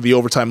after the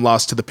overtime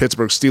loss to the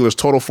Pittsburgh Steelers.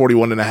 Total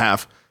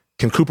 41.5.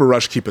 Can Cooper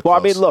Rush keep it close? Well,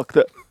 I mean, look,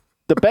 the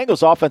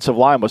Bengals' offensive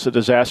line was a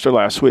disaster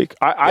last week.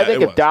 I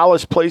think if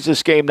Dallas plays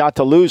this game not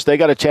to lose, they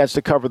got a chance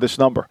to cover this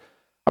number.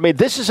 I mean,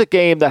 this is a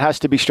game that has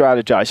to be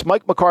strategized.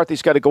 Mike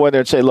McCarthy's got to go in there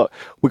and say, look,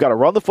 we got to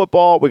run the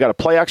football. We got to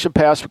play action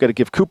pass. We got to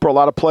give Cooper a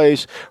lot of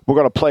plays. We're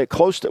going to play it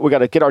close. We got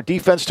to get our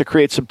defense to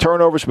create some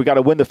turnovers. We got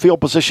to win the field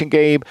position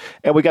game,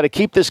 and we got to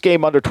keep this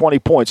game under 20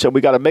 points. And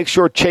we got to make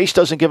sure Chase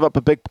doesn't give a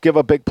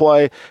big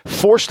play.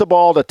 Force the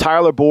ball to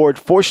Tyler Boyd.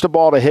 Force the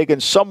ball to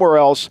Higgins somewhere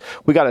else.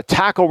 We got to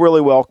tackle really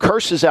well.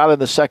 Curse is out in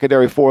the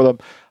secondary for them.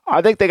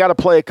 I think they got to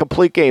play a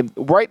complete game.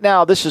 Right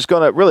now, this is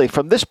going to really,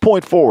 from this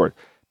point forward,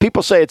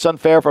 people say it's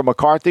unfair for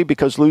McCarthy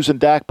because losing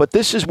Dak, but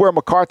this is where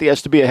McCarthy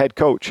has to be a head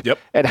coach. Yep.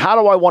 And how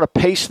do I want to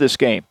pace this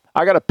game?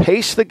 I got to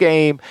pace the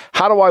game.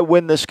 How do I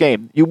win this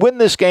game? You win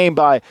this game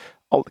by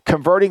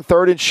converting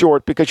 3rd and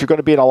short because you're going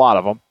to be in a lot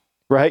of them,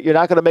 right? You're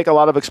not going to make a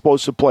lot of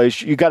explosive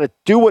plays. You got to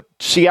do what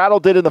Seattle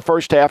did in the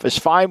first half, is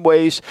find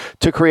ways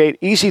to create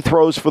easy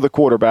throws for the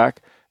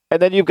quarterback,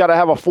 and then you've got to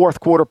have a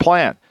fourth quarter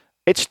plan.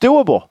 It's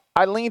doable.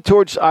 I lean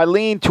towards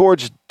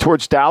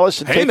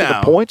Dallas and taking the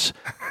points.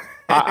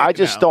 I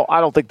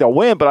don't think they'll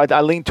win, but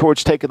I lean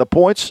towards taking the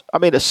points. I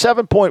mean, a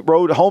 7-point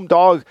road home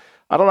dog.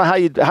 I don't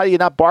know how you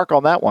not bark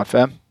on that one,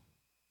 fam.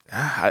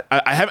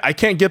 I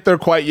can't get there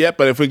quite yet,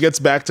 but if it gets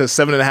back to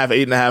 7.5,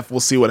 8.5, we'll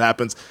see what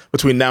happens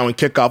between now and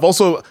kickoff.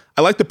 Also,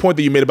 I like the point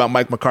that you made about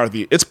Mike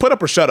McCarthy. It's put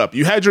up or shut up.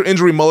 You had your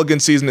injury mulligan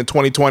season in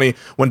 2020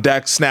 when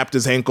Dak snapped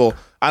his ankle.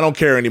 I don't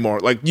care anymore.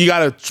 Like, you got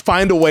to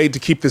find a way to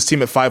keep this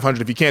team at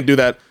 500. If you can't do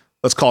that,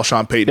 let's call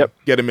Sean Payton. Yep.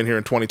 Get him in here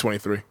in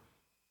 2023.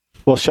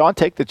 Will Sean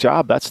take the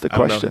job? That's the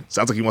question.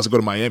 Sounds like he wants to go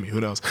to Miami. Who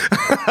knows?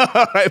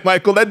 All right,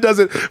 Michael, that does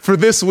it for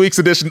this week's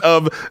edition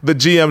of the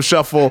GM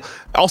Shuffle.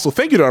 Also,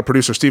 thank you to our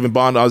producer, Stephen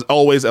Bond, as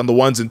always, on the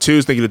ones and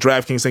twos. Thank you to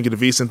DraftKings. Thank you to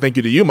VSiN. Thank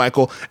you to you,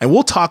 Michael. And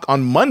we'll talk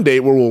on Monday,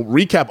 where we'll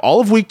recap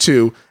all of week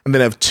 2 and then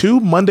have 2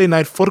 Monday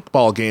night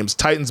football games,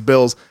 Titans,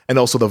 Bills, and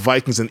also the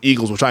Vikings and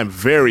Eagles, which I'm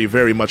very,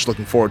 very much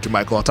looking forward to,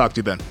 Michael. I'll talk to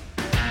you then.